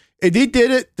just say if they did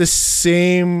it the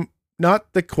same, not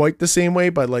quite the same way,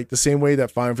 but like the same way that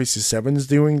Final Fantasy VII is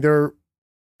doing their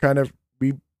kind of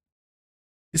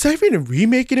is that even a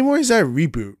remake anymore? Is that a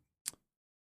reboot?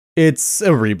 It's a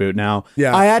reboot now.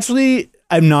 Yeah.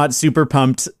 I'm not super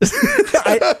pumped.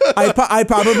 I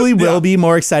probably will be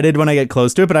more excited when I get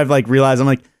close to it, but I've like realized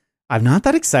I'm not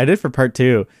that excited for part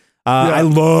 2. I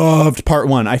loved part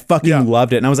 1. I fucking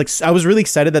loved it. And I was really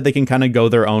excited that they can kind of go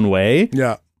their own way.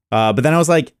 Yeah. But then I was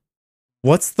like,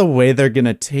 what's the way they're going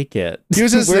to take it?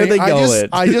 Here's the thing.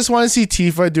 I just want to see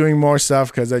Tifa doing more stuff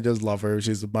because I just love her.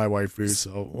 She's my waifu,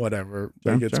 so whatever.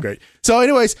 It's great. So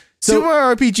anyways, Super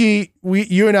Mario RPG,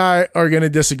 you and I are going to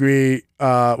disagree.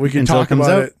 We can talk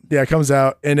about it. Yeah, it comes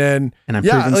out. And then, I'm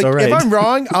proven so right.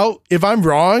 If I'm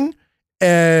wrong,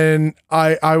 and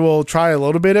I will try a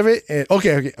little bit of it. And,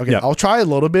 okay. Yep. I'll try a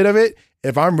little bit of it.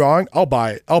 If I'm wrong, I'll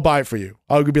buy it. I'll buy it for you.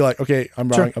 I'll be like, okay, I'm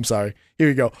wrong. Sure. I'm sorry. Here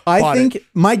you go. I think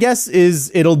my guess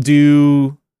is it'll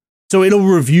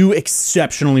review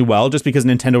exceptionally well, just because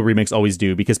Nintendo remakes always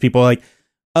do, because people are like,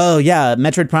 oh yeah,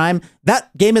 Metroid Prime,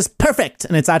 that game is perfect.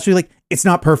 And it's actually like, it's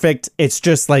not perfect. It's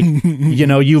just like, you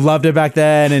know, you loved it back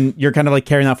then and you're kind of like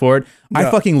carrying that forward. Yeah.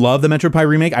 I fucking love the Metroid Prime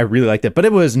remake. I really liked it, but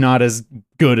it was not as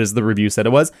good as the review said it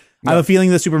was. Yeah. I have a feeling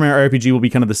the Super Mario RPG will be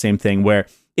kind of the same thing, where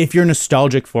if you're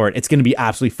nostalgic for it, it's going to be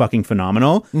absolutely fucking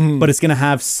phenomenal, but it's going to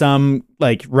have some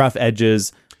like rough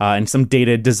edges and some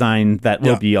dated design that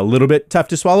will be a little bit tough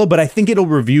to swallow, but I think it'll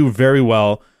review very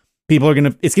well. It's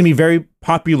going to be very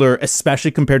popular,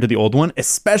 especially compared to the old one,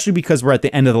 especially because we're at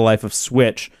the end of the life of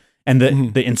Switch and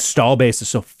the install base is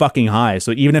so fucking high.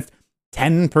 So even if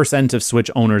 10% of Switch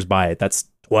owners buy it, that's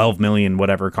 12 million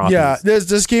whatever copies. Yeah,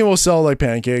 this game will sell like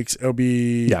pancakes. It'll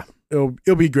be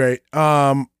it'll be great.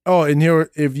 Oh, and here,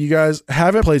 if you guys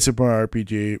haven't played Super Mario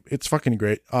RPG, it's fucking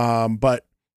great. But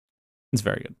It's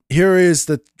very good. here is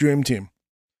the dream team: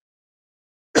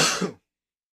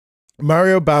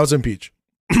 Mario, Bowser, and Peach.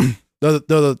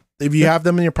 If you have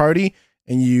them in your party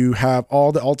and you have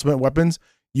all the ultimate weapons,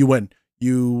 you win.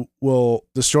 You will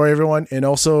destroy everyone, and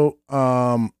also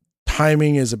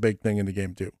timing is a big thing in the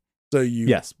game too. So you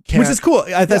which is cool.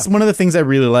 That's one of the things I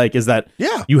really like is that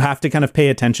you have to kind of pay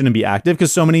attention and be active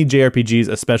because so many JRPGs,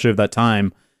 especially of that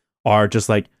time, are just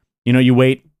like, you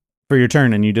wait for your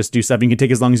turn and you just do stuff. You can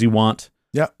take as long as you want.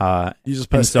 Yeah. You just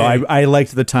press. So I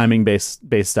liked the timing based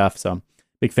stuff. So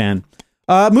big fan.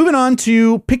 Moving on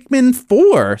to Pikmin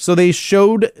 4. So they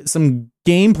showed some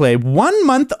gameplay 1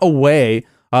 month away.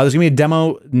 There's gonna be a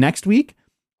demo next week.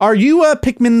 Are you a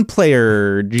Pikmin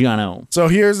player, Giano? So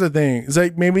here's the thing. It's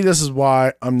like maybe this is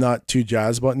why I'm not too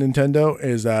jazzed about Nintendo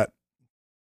is that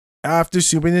after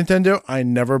Super Nintendo, I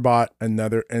never bought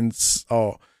another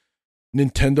Nintendo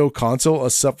console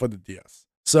except for the DS.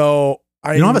 So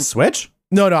You don't have a Switch?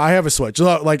 No, I have a Switch.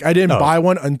 Like I didn't buy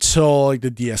one until like the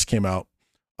DS came out.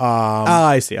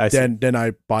 I see. Then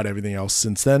I bought everything else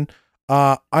since then.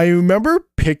 I remember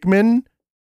Pikmin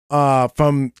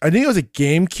from I think it was a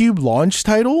GameCube launch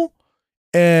title.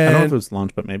 And I don't know if it was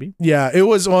launched, but maybe. Yeah, it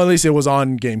was, well, at least it was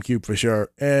on GameCube for sure.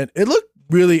 And it looked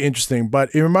really interesting,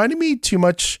 but it reminded me too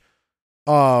much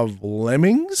of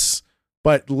Lemmings,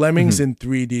 but Lemmings in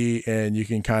 3D and you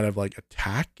can kind of like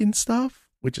attack and stuff,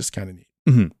 which is kind of neat.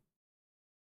 Mm-hmm.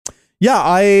 Yeah,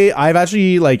 I've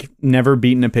actually like never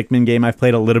beaten a Pikmin game. I've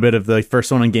played a little bit of the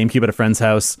first one on GameCube at a friend's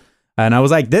house. And I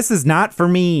was like, this is not for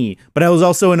me. But I was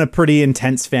also in a pretty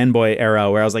intense fanboy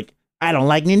era where I was like, I don't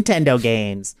like Nintendo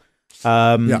games.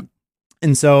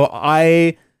 And so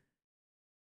I'm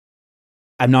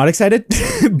not excited,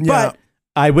 but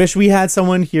I wish we had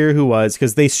someone here who was,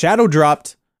 because they shadow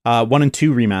dropped 1 and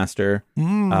 2 remaster,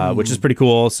 which is pretty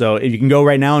cool. So you can go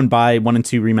right now and buy 1 and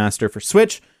 2 remaster for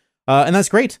Switch. And that's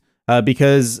great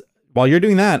because while you're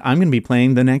doing that, I'm going to be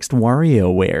playing the next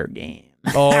WarioWare game.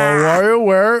 Oh,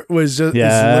 WarioWare was just it's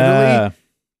literally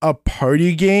a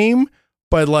party game,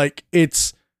 but like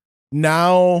it's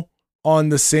now on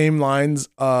the same lines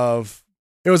of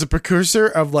it was a precursor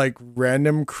of like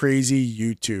random crazy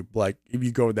YouTube. Like if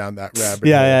you go down that rabbit hole.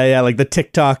 Yeah. Like the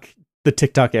TikTok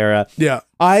era. Yeah.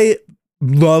 I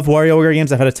love WarioWare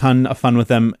games. I've had a ton of fun with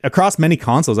them across many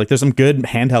consoles. Like there's some good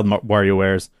handheld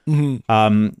WarioWares.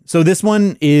 So this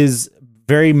one is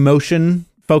very motion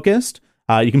focused.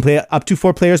 You can play up to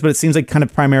 4 players, but it seems like kind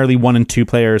of primarily 1 and 2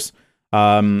 players.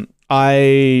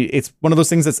 It's one of those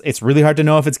things it's really hard to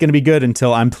know if it's going to be good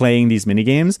until I'm playing these mini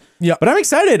games. Yeah, but I'm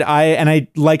excited. I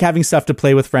like having stuff to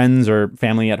play with friends or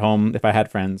family at home if I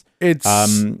had friends. It's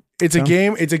a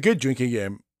game. It's a good drinking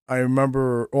game. I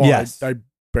remember. Well, yes. I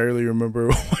barely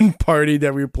remember one party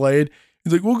that we played.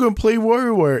 He's like, "We're gonna play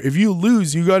WarioWare. If you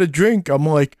lose, you got to drink." I'm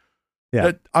like,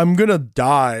 I'm gonna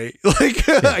die. Like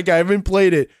I haven't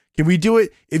played it. Can we do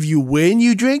it? If you win,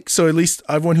 you drink. So at least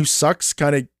everyone who sucks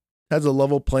kind of has a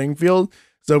level playing field.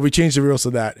 So we changed the rules to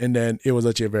that. And then it was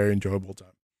actually a very enjoyable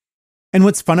time. And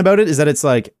what's fun about it is that it's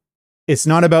like, it's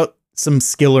not about some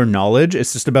skill or knowledge.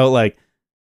 It's just about like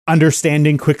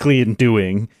understanding quickly and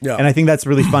doing. Yeah. And I think that's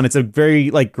really fun. It's a very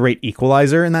like great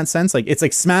equalizer in that sense. Like it's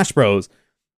like Smash Bros.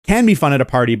 Can be fun at a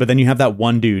party, but then you have that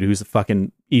one dude who's a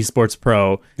fucking esports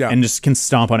pro and just can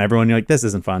stomp on everyone. You're like, this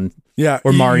isn't fun. Yeah.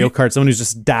 Or Mario Kart, someone who's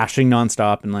just dashing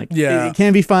nonstop and like, it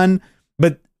can be fun.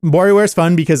 But WarioWare is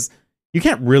fun because you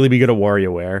can't really be good at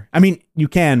WarioWare. I mean, you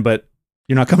can, but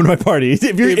you're not coming to my party.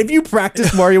 If you practice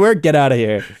WarioWare, get out of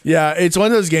here. Yeah, it's one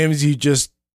of those games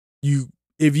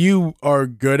if you are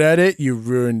good at it, you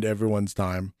ruined everyone's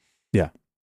time. Yeah.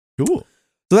 Cool.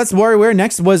 So that's WarioWare.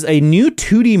 Next was a new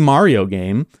 2D Mario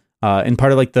game, and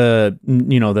part of like the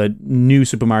new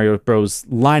Super Mario Bros.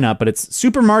 Lineup, but it's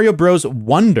Super Mario Bros.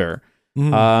 Wonder.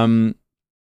 It's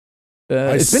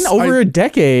been over a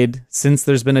decade since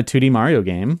there's been a 2D Mario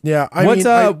game. Yeah.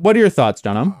 What are your thoughts,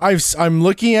 John? I'm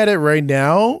looking at it right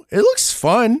now. It looks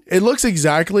fun. It looks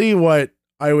exactly what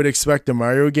I would expect a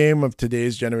Mario game of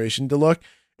today's generation to look.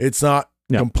 It's not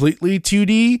completely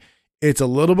 2D. It's a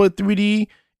little bit 3D.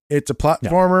 It's a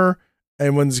platformer.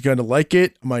 Everyone's going to like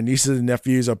it. My nieces and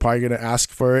nephews are probably going to ask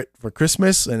for it for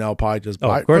Christmas, and I'll probably just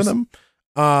buy it for them.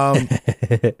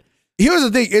 Here's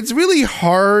the thing. It's really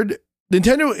hard.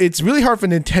 It's really hard for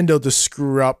Nintendo to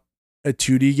screw up a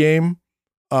 2D game,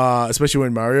 especially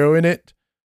when Mario in it.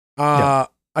 I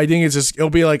think it'll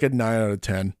be like a 9 out of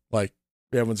 10. Like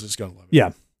everyone's just going to love it.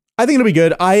 Yeah. I think it'll be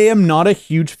good. I am not a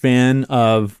huge fan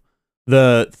of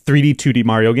the 3D 2D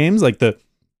Mario games, like the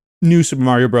new Super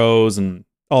Mario Bros. And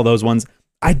all those ones.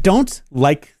 I don't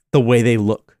like the way they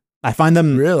look. I find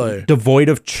them Really? devoid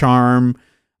of charm.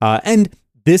 And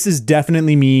this is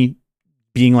definitely me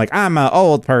being like, I'm an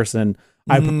old person.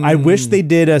 I wish they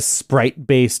did a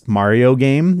sprite-based Mario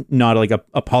game, not like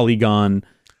a polygon,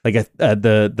 like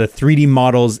the 3D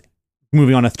models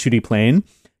moving on a 2D plane.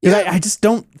 Because I just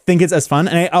don't think it's as fun.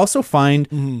 And I also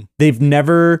find they've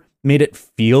never made it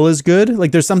feel as good.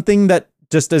 Like there's something that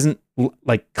just doesn't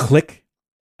like click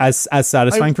as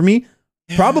satisfying for me.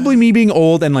 Probably me being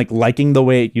old and like liking the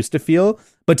way it used to feel.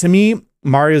 But to me,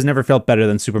 Mario's never felt better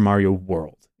than Super Mario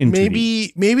World. In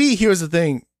 2D. Maybe here's the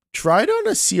thing. Try it on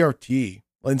a CRT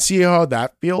and see how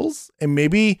that feels. And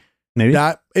maybe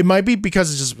that it might be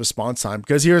because it's just response time.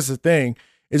 Because here's the thing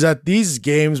is that these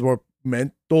games were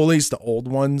meant, or at least the old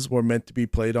ones were meant to be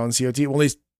played on CRT. Well, at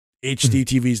least HD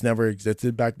TVs never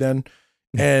existed back then.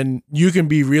 And you can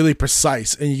be really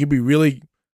precise and you can be really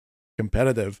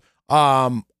competitive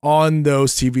on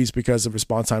those TVs because the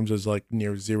response times was like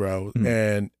near zero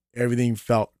and everything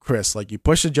felt crisp. Like you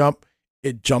push a jump,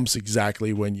 it jumps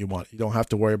exactly when you want. You don't have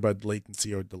to worry about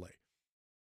latency or delay.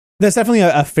 That's definitely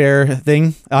a fair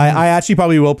thing. I actually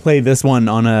probably will play this one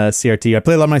on a CRT. I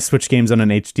play a lot of my Switch games on an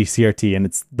HD CRT, and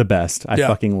it's the best. I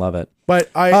fucking love it. But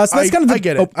I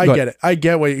get it. I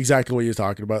get exactly what you're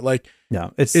talking about. Like,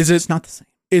 it's not the same.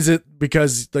 Is it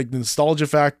because like the nostalgia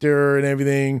factor and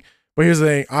everything? But here's the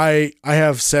thing. I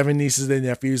have 7 nieces and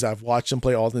nephews. I've watched them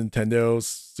play all the Nintendo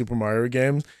Super Mario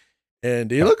games,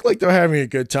 and they look like they're having a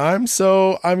good time.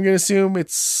 So I'm gonna assume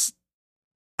it's.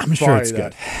 I'm sure it's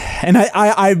good. And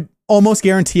I almost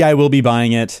guarantee I will be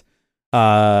buying it.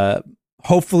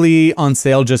 Hopefully on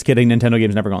sale. Just kidding. Nintendo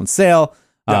games never go on sale.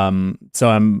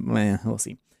 So we'll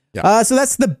see. Yeah. So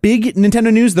that's the big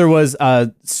Nintendo news. There was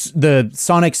the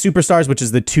Sonic Superstars, which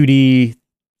is the 2D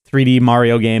 3D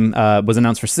Mario game, was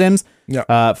announced for Sims. Yeah.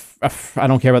 I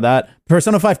don't care about that.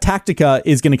 Persona 5 Tactica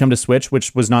is going to come to Switch,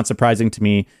 which was not surprising to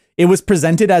me. It was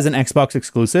presented as an Xbox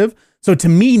exclusive. So to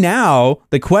me now,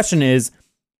 the question is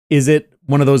it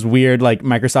one of those weird like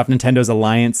Microsoft Nintendo's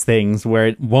alliance things where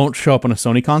it won't show up on a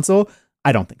Sony console?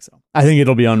 I don't think so. I think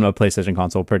it'll be on a PlayStation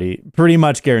console pretty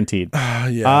much guaranteed.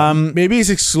 Maybe it's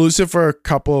exclusive for a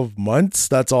couple of months.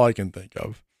 That's all I can think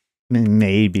of.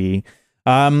 Maybe.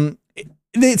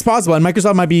 It's possible. And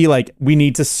Microsoft might be like, we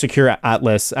need to secure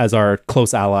Atlas as our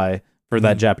close ally for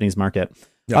that Japanese market.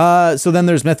 Yeah. So then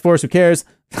there's MythForce. Who cares?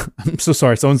 I'm so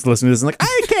sorry. Someone's listening to this and like,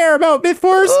 I care about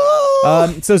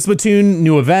MythForce. So Splatoon,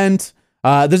 new event.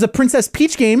 There's a Princess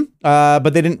Peach game, but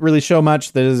they didn't really show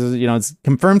much. It's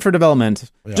confirmed for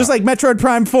development. Yeah. Just like Metroid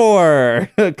Prime 4.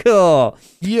 Cool.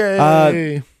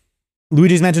 Yay.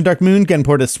 Luigi's Mansion Dark Moon getting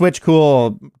ported to Switch.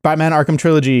 Cool. Batman Arkham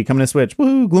Trilogy coming to Switch.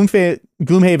 Woohoo.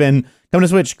 Gloomhaven coming to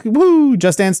Switch. Woo.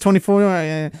 Just Dance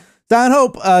 24. Silent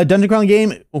Hope, dungeon crawling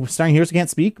game starring Heroes Who Can't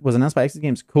Speak, was announced by Exit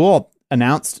Games. Cool.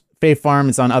 Announced. Faith Farm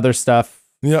is on other stuff.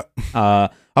 Yeah.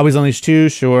 Always Unleashed 2,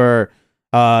 sure.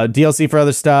 DLC for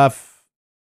other stuff.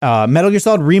 Metal Gear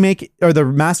Solid Remake, or the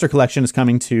Master Collection, is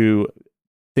coming to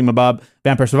Thingamabob.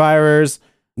 Vampire Survivors.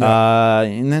 Yeah.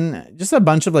 And then just a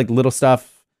bunch of like little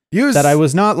stuff that I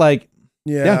was not like.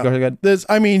 Yeah. Go ahead. He was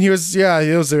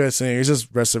the best thing. It's just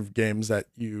rest of games that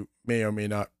you may or may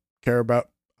not care about.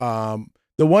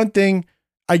 The one thing,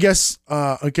 I guess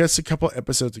a couple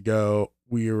episodes ago,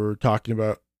 we were talking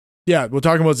about, we're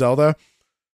talking about Zelda.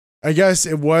 I guess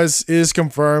it is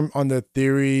confirmed on the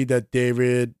theory that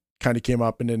David kind of came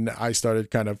up and then I started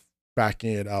kind of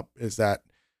backing it up, is that,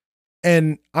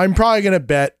 and I'm probably going to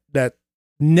bet that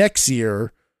next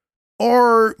year,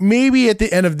 or maybe at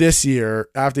the end of this year,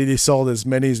 after they sold as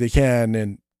many as they can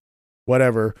and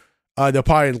whatever, they'll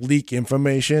probably leak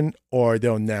information or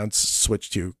they'll announce Switch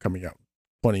 2 coming out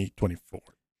 2024.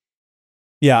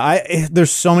 Yeah, there's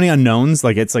so many unknowns.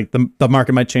 Like it's like the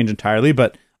market might change entirely,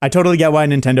 but I totally get why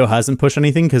Nintendo hasn't pushed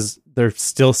anything because they're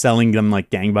still selling them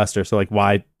like gangbusters. So like,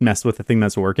 why mess with the thing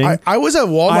that's working? I was at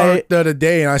Walmart the other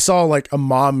day and I saw like a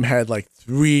mom had like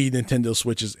 3 Nintendo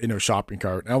Switches in her shopping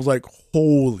cart, and I was like,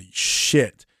 holy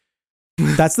shit.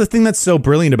 That's the thing that's so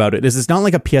brilliant about it, is it's not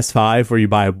like a PS5 where you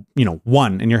buy,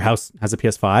 one and your house has a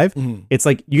PS5. Mm-hmm. It's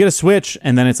like you get a Switch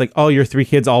and then it's like, oh, your 3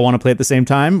 kids all want to play at the same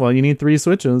time. Well, you need 3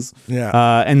 Switches.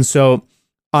 Yeah. And so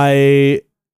I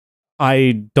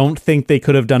don't think they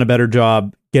could have done a better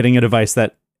job getting a device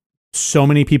that so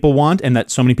many people want and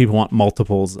that so many people want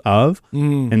multiples of.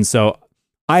 Mm. And so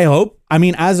I hope,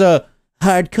 as a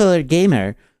hardcore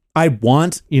gamer, I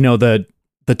want,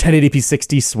 the 1080p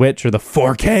 60 Switch or the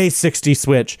 4K 60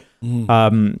 Switch.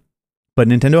 Mm. But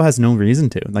Nintendo has no reason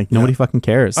to. Like, nobody fucking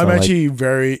cares. So I'm actually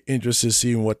very interested in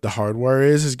seeing what the hardware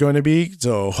is going to be.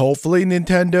 So hopefully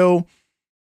Nintendo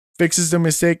fixes the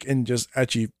mistake and just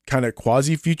actually kind of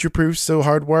quasi future proofs the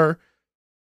hardware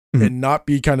and not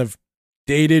be kind of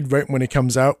dated right when it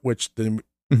comes out, which to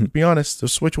be honest, the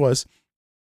Switch was.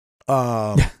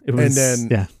 It was, and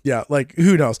then like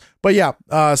who knows? But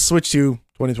Switch 2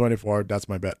 2024. That's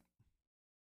my bet.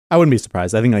 I wouldn't be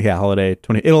surprised. I think like holiday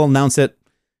 20. It'll announce it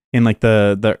in like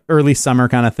the early summer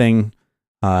kind of thing,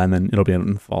 and then it'll be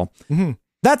in the fall.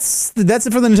 That's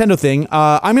it for the Nintendo thing.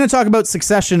 I'm going to talk about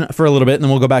Succession for a little bit, and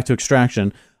then we'll go back to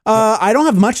Extraction. I don't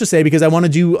have much to say because I want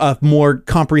to do a more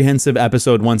comprehensive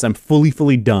episode once I'm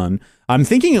fully done. I'm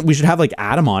thinking we should have like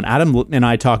Adam on. Adam and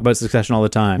I talk about Succession all the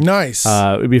time. Nice.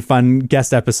 It'd be a fun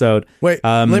guest episode. Wait,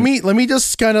 let me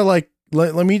just kind of like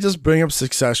let me just bring up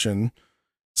Succession.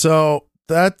 So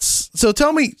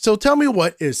tell me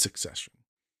what is Succession?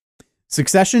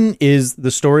 Succession is the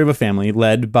story of a family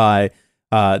led by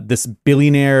this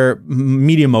billionaire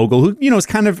media mogul who, is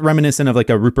kind of reminiscent of like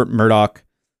a Rupert Murdoch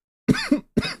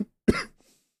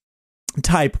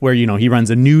type where, he runs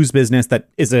a news business that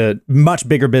is a much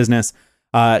bigger business,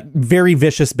 very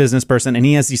vicious business person. And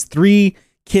he has these 3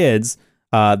 kids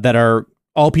that are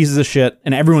all pieces of shit,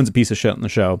 and everyone's a piece of shit in the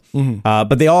show.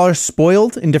 But they all are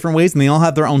spoiled in different ways, and they all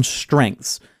have their own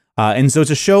strengths. And so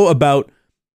it's a show about,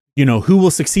 who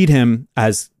will succeed him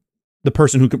as the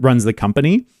person who runs the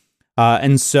company.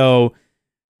 And so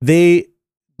that's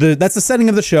the setting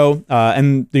of the show.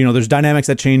 And, there's dynamics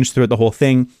that change throughout the whole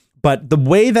thing. But the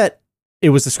way that it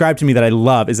was described to me that I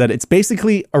love is that it's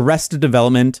basically Arrested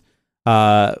Development,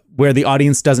 where the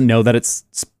audience doesn't know that it's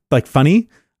like funny.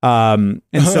 And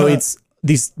so it's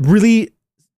these really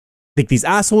like these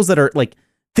assholes that are like,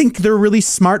 think they're really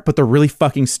smart, but they're really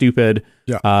fucking stupid.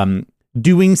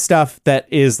 Doing stuff that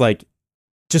is like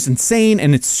just insane,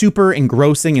 and it's super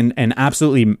engrossing and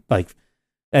absolutely like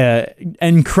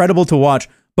incredible to watch.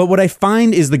 But what I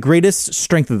find is the greatest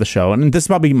strength of the show, and this is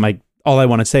probably all I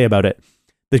want to say about it.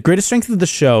 The greatest strength of the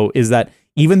show is that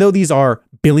even though these are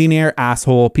billionaire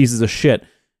asshole pieces of shit,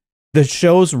 the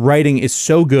show's writing is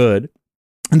so good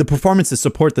and the performances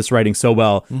support this writing so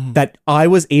well that I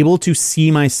was able to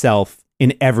see myself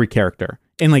in every character.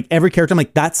 And like every character, I'm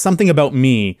like, that's something about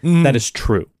me that is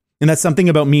true. And that's something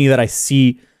about me that I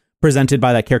see presented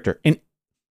by that character. And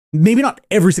maybe not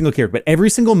every single character, but every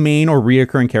single main or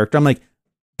reoccurring character, I'm like,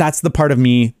 that's the part of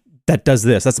me that does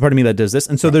this. That's the part of me that does this.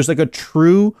 And so there's like a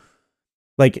true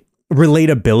like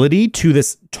relatability to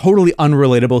this totally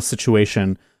unrelatable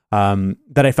situation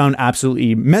that I found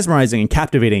absolutely mesmerizing and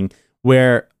captivating,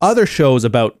 where other shows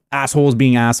about assholes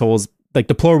being assholes, like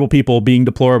deplorable people being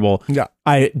deplorable,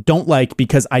 I don't like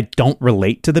because I don't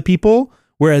relate to the people.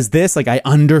 Whereas this, like, I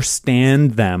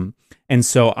understand them. And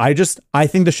so I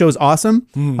think the show is awesome.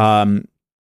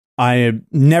 I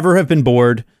never have been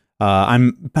bored.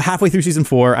 I'm halfway through season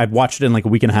 4. I've watched it in like a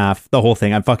week and a half, the whole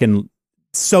thing. I'm fucking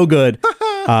so good.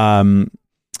 And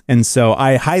so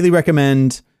I highly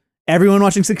recommend everyone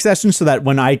watching Succession so that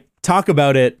when I talk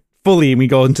about it fully and we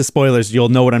go into spoilers, you'll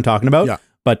know what I'm talking about.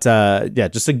 But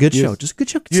just a good show. Just a good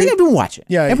show. Everyone watch it.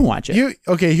 Everyone watch it.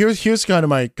 Here's kind of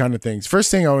my kind of things. First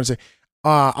thing I want to say,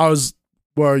 I was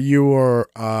where you were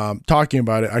talking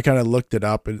about it. I kind of looked it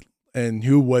up and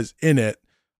who was in it.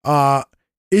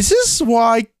 Is this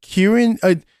why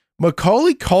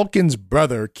Macaulay Culkin's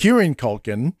brother, Kieran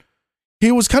Culkin,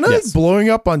 he was kind of like blowing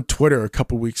up on Twitter a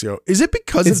couple weeks ago? Is it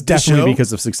because it's of the definitely show?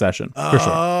 because of Succession? For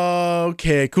sure.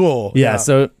 Okay, cool. Yeah.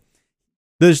 So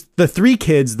there's the 3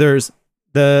 kids. There's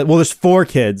 4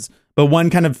 kids, but one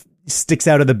kind of sticks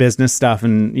out of the business stuff,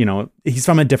 and he's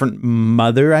from a different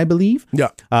mother, I believe.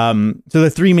 So the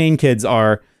 3 main kids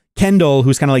are Kendall,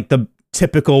 who's kind of like the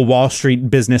typical Wall Street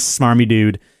business smarmy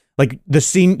dude. Like the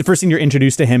first scene you're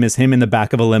introduced to him is him in the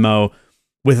back of a limo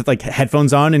with like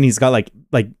headphones on, and he's got like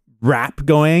rap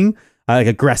going, like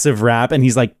aggressive rap, and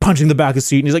he's like punching the back of the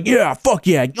seat, and he's like, yeah, fuck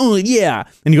yeah, oh yeah,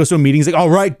 and he goes to a meeting, he's like, all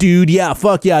right, dude, yeah,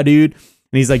 fuck yeah, dude, and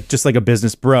he's like just like a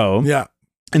business bro.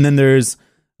 And then there's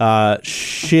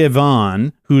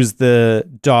Siobhan, who's the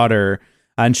daughter,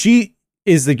 and she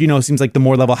is like, seems like the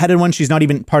more level-headed one. She's not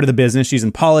even part of the business, she's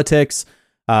in politics,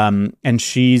 and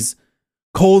she's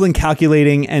cold and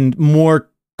calculating and more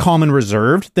calm and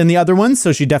reserved than the other ones.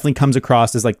 So she definitely comes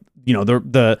across as like,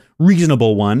 the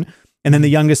reasonable one. And then the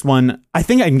youngest one, I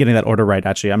think I'm getting that order right,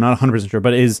 actually. I'm not 100% sure,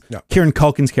 but is Kieran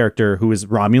Culkin's character, who is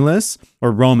Romulus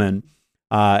or Roman.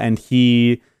 And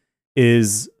he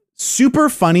is super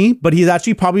funny, but he's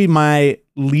actually probably my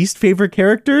least favorite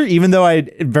character, even though I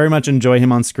very much enjoy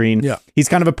him on screen. He's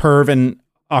kind of a perv and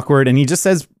awkward, and he just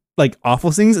says like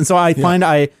awful things. And so I find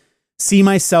I see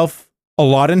myself a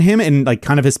lot in him, and like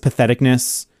kind of his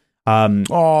patheticness.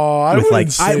 I with like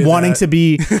wanting to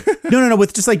be no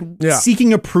with just like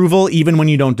seeking approval even when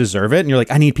you don't deserve it, and you're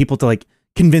like, I need people to like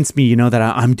convince me, that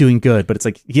I'm doing good, but it's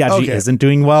like he actually isn't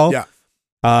doing well.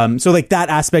 So like that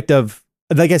aspect of,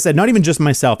 like I said, not even just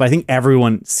myself, but I think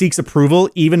everyone seeks approval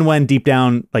even when deep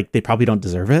down like they probably don't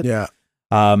deserve it.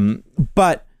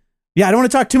 But yeah, I don't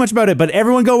want to talk too much about it, but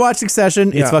everyone go watch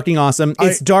Succession. It's fucking awesome.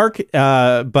 It's dark,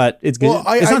 but it's good. Well,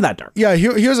 it's not that dark. Yeah,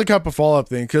 here's a couple follow-up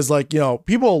thing, because like,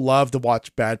 people love to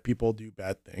watch bad people do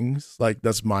bad things. Like,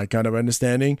 that's my kind of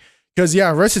understanding. Because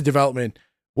Arrested Development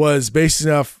was based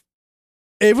enough.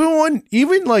 Everyone,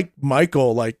 even like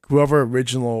Michael, like whoever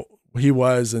original he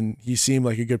was, and he seemed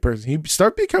like a good person, he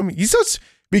starts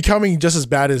becoming just as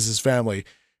bad as his family.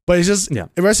 But it's just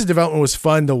Arrested Development was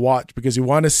fun to watch because you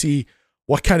want to see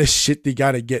what kind of shit they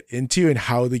got to get into and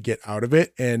how they get out of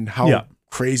it, and how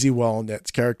crazy all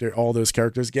those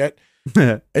characters get.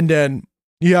 And then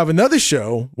you have another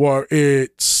show where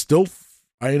it's still,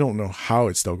 I don't know how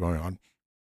it's still going on,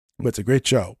 but it's a great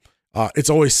show. It's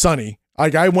Always Sunny.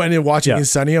 Like, I went in watching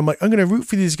It's Sunny. I'm like, I'm going to root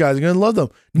for these guys. I'm going to love them.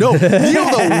 No, they're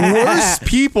the worst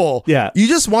people. Yeah. You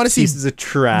just want to see pieces of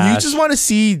trash. You just want to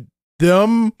see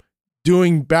them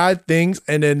doing bad things,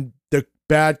 and then the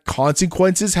bad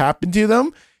consequences happen to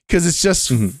them, because it's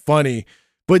just funny.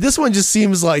 But this one just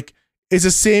seems like it's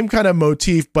the same kind of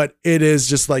motif, but it is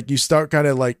just like you start kind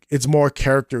of like, it's more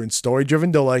character and story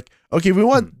driven. They're like, okay, we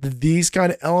want these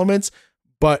kind of elements,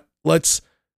 but let's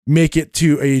make it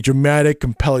to a dramatic,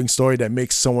 compelling story that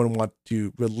makes someone want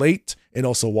to relate and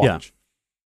also watch.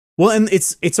 Yeah. Well, and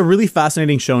it's a really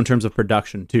fascinating show in terms of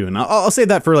production too. And I'll say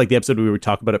that for like the episode we would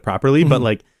talk about it properly, but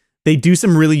like they do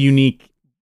some really unique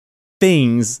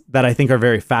things that I think are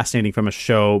very fascinating from a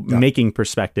show making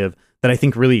perspective, that I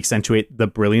think really accentuate the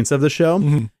brilliance of the show.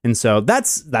 And so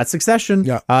that's Succession.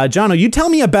 Jono, you tell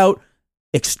me about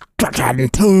Extraction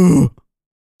 2.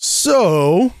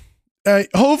 So,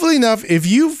 hopefully enough, if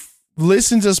you've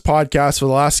listened to this podcast for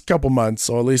the last couple months,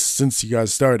 or at least since you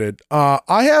guys started,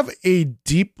 I have a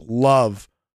deep love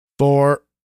for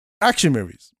action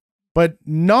movies, but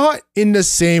not in the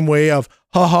same way of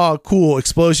haha, cool,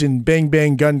 explosion, bang,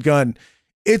 bang, gun, gun.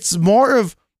 It's more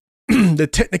of the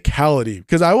technicality,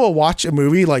 because I will watch a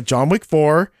movie like John Wick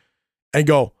 4 and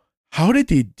go, how did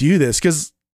they do this?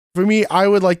 Because for me, I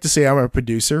would like to say I'm a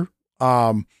producer.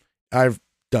 I've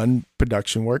done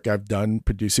production work. I've done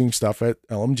producing stuff at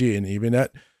LMG and even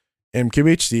at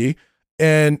MKBHD.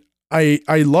 And I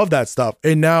love that stuff.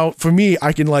 And now for me,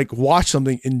 I can like watch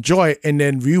something, enjoy it, and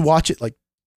then rewatch it like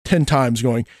 10 times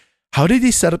going, how did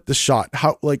they set up the shot?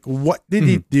 How, like, what did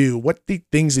they do? What the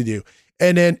things they do?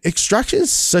 And then Extraction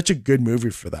is such a good movie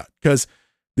for that, because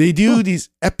they do these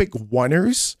epic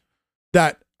oneers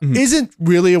that isn't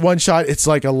really a one shot. It's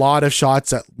like a lot of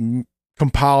shots that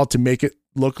compile to make it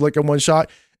look like a one shot.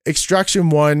 Extraction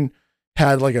 1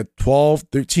 had like a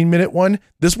 13 minute one.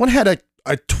 This one had a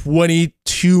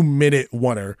 22-minute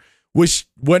oneer, which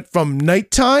went from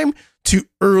nighttime to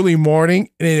early morning,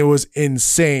 and it was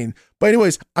insane. But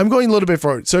anyways, I'm going a little bit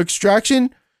forward. So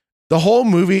Extraction, the whole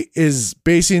movie is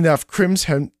basing off Chris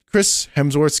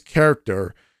Hemsworth's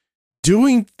character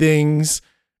doing things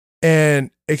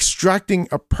and extracting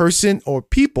a person or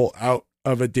people out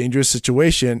of a dangerous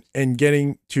situation and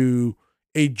getting to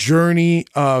a journey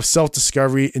of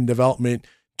self-discovery and development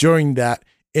during that,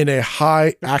 in a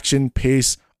high action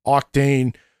pace,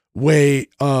 octane way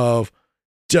of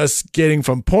just getting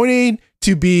from point A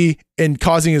to B and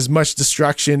causing as much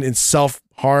distraction and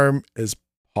self-harm as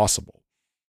possible.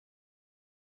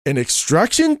 And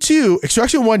Extraction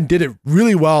 1 did it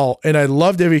really well, and I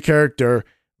loved every character.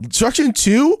 Extraction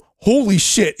 2, holy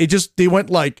shit, they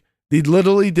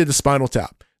literally did a Spinal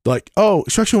Tap. Like, oh,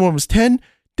 Extraction 1 was 10,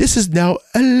 this is now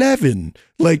 11.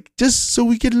 Like, just so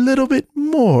we get a little bit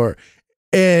more.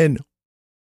 And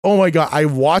oh my God, I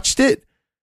watched it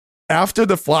after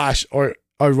The Flash, or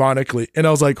ironically, and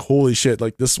I was like, holy shit,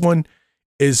 like this one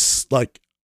is like,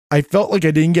 I felt like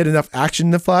I didn't get enough action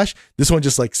in The Flash. This one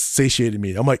just like satiated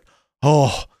me. I'm like,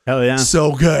 oh, hell yeah,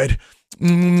 so good.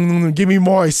 Give me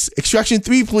more. Extraction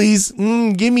 3, please.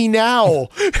 Give me now.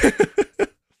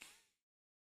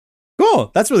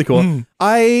 Cool. That's really cool.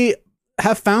 I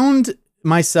have found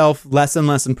myself less and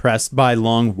less impressed by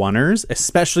long oneers,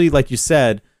 especially like you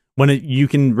said, when you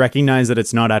can recognize that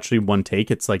it's not actually one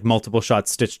take. It's like multiple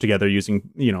shots stitched together using,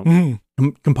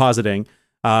 compositing.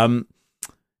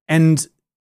 And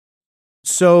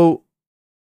so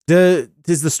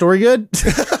is the story good?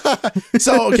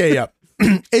 So, okay. Yeah.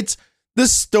 The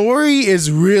story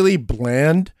is really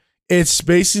bland. It's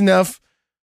based enough.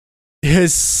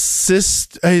 His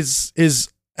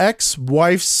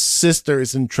ex-wife's sister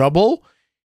is in trouble.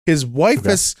 his wife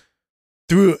has,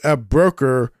 through a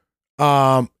broker,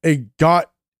 hired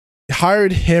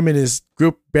him and his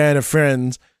group band of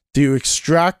friends to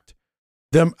extract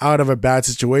them out of a bad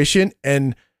situation.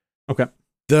 And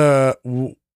the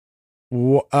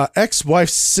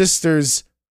ex-wife's sister's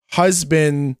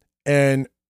husband and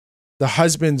the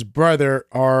husband's brother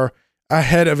are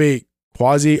ahead of a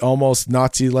quasi almost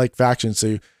Nazi-like faction.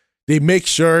 So they make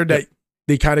sure that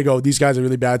they kind of go, these guys are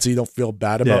really bad, so you don't feel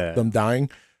bad about them dying.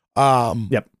 So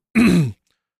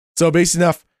basically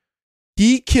enough,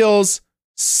 he kills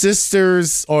his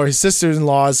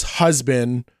sister-in-law's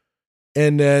husband,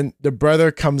 and then the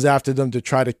brother comes after them to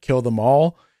try to kill them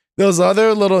all. There's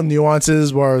other little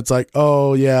nuances where it's like,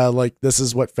 oh yeah, like this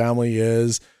is what family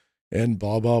is, and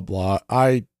blah blah blah.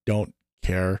 I don't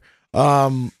care.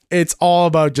 It's all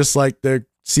about just like the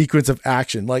sequence of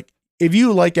action. Like if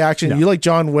you like action, you like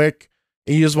John Wick,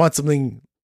 and you just want something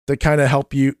to kind of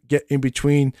help you get in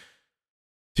between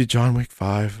to John Wick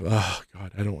 5. Oh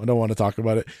God, I don't want to talk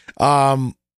about it.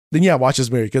 Then yeah, watch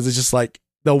this movie because it's just like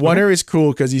the Wonder is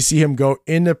cool because you see him go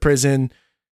into prison,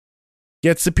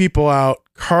 gets the people out,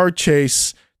 car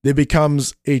chase, then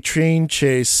becomes a train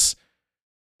chase,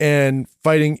 and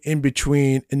fighting in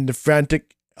between. And the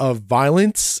frantic of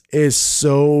violence is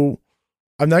so,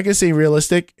 I'm not gonna say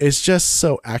realistic. It's just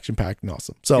so action packed and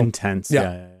awesome. So intense.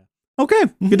 Yeah. Okay,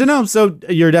 good to know. So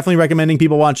you're definitely recommending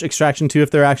people watch Extraction 2 if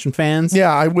they're action fans?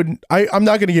 Yeah, I wouldn't. I'm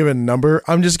not going to give it a number.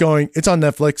 I'm just going, it's on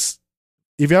Netflix.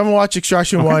 If you haven't watched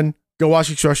Extraction 1, go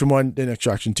watch Extraction 1, then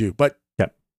Extraction 2. But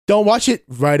don't watch it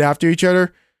right after each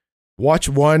other. Watch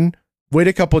 1, wait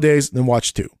a couple of days, then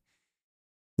watch 2.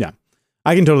 Yeah,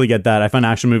 I can totally get that. I find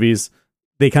action movies,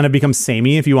 they kind of become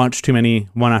samey if you watch too many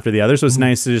one after the other. So it's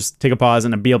nice to just take a pause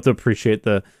and be able to appreciate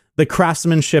the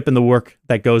craftsmanship and the work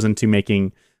that goes into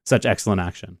making such excellent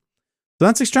action. So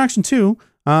that's Extraction 2.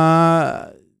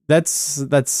 That's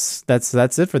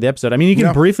it for the episode. I mean, you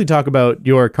can briefly talk about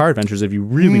your car adventures if you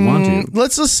really want to.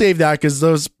 Let's just save that because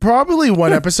there's probably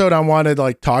one episode I wanted to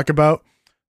like talk about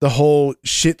the whole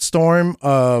shitstorm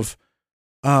of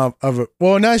not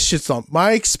shitstorm,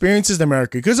 my experiences in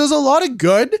America, because there's a lot of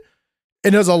good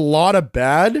and there's a lot of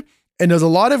bad and there's a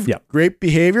lot of great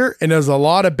behavior and there's a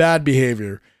lot of bad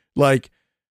behavior. Like,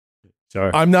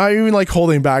 I'm not even like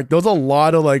holding back. There's a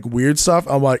lot of like weird stuff.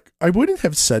 I'm like, I wouldn't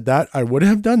have said that. I wouldn't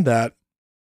have done that.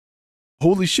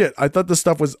 Holy shit. I thought this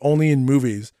stuff was only in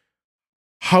movies.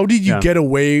 How did you get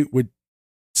away with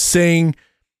saying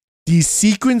the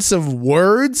sequence of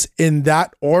words in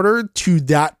that order to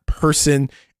that person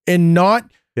and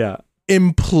not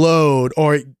implode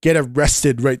or get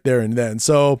arrested right there and then?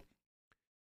 So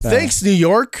thanks, New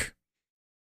York.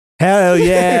 Hell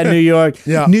yeah, New York.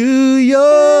 New York. New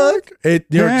York's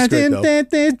great,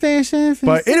 though.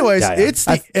 But anyways, it's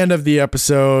the end of the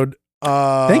episode.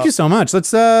 Thank you so much.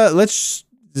 Let's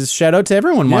just shout out to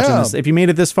everyone watching this. If you made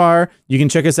it this far, you can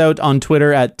check us out on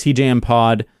Twitter at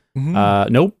TJMPod.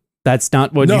 Nope. That's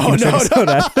not what you can check us out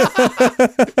at.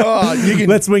 You can,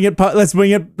 let's wing it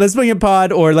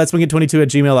pod or let's wing it 22 at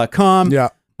gmail.com. You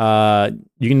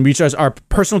can reach us our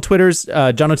personal Twitters,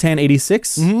 Jonathan86.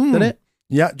 Is that it?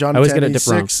 Yeah, Jonathan. I always get it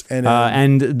different.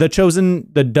 And the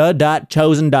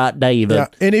chosen.David. Yeah,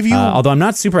 and if you, although I'm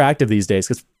not super active these days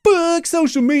because fuck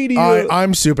social media.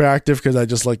 I'm super active because I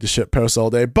just like to shit post all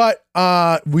day. But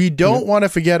we don't want to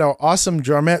forget our awesome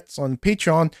drumettes on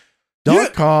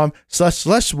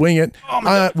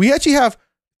Patreon.com/wingit. We actually have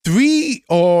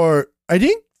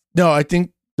I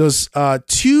think there's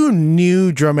 2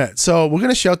 new drumettes. So we're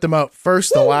gonna shout them out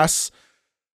first. The last.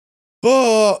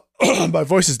 Oh, my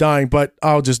voice is dying, but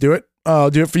I'll just do it. I'll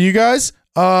do it for you guys.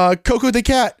 Coco the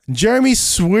Cat, Jeremy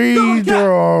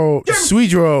Swedro,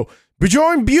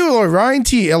 Bjorn Bueller, Ryan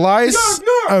T, Elias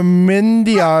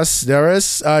Amendias,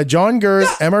 Deris, John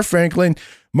Girth, Emma Franklin,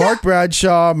 Mark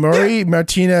Bradshaw, Murray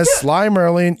Martinez, Sly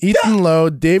Merlin, Ethan Lowe,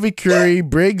 David Curry,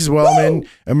 Briggs Wellman,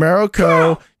 Amaro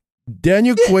Coe,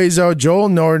 Daniel Quazo, Joel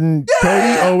Norton,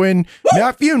 Cody Owen,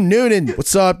 Matthew Noonan.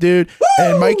 What's up, dude?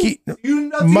 And Mike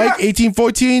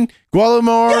 1814,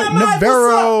 Guillermo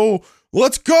Navarro.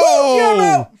 Let's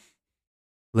go.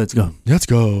 Let's go. Let's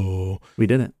go. We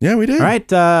did it. Yeah, we did. All right.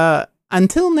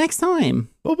 Until next time.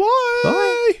 Bye-bye.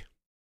 Bye.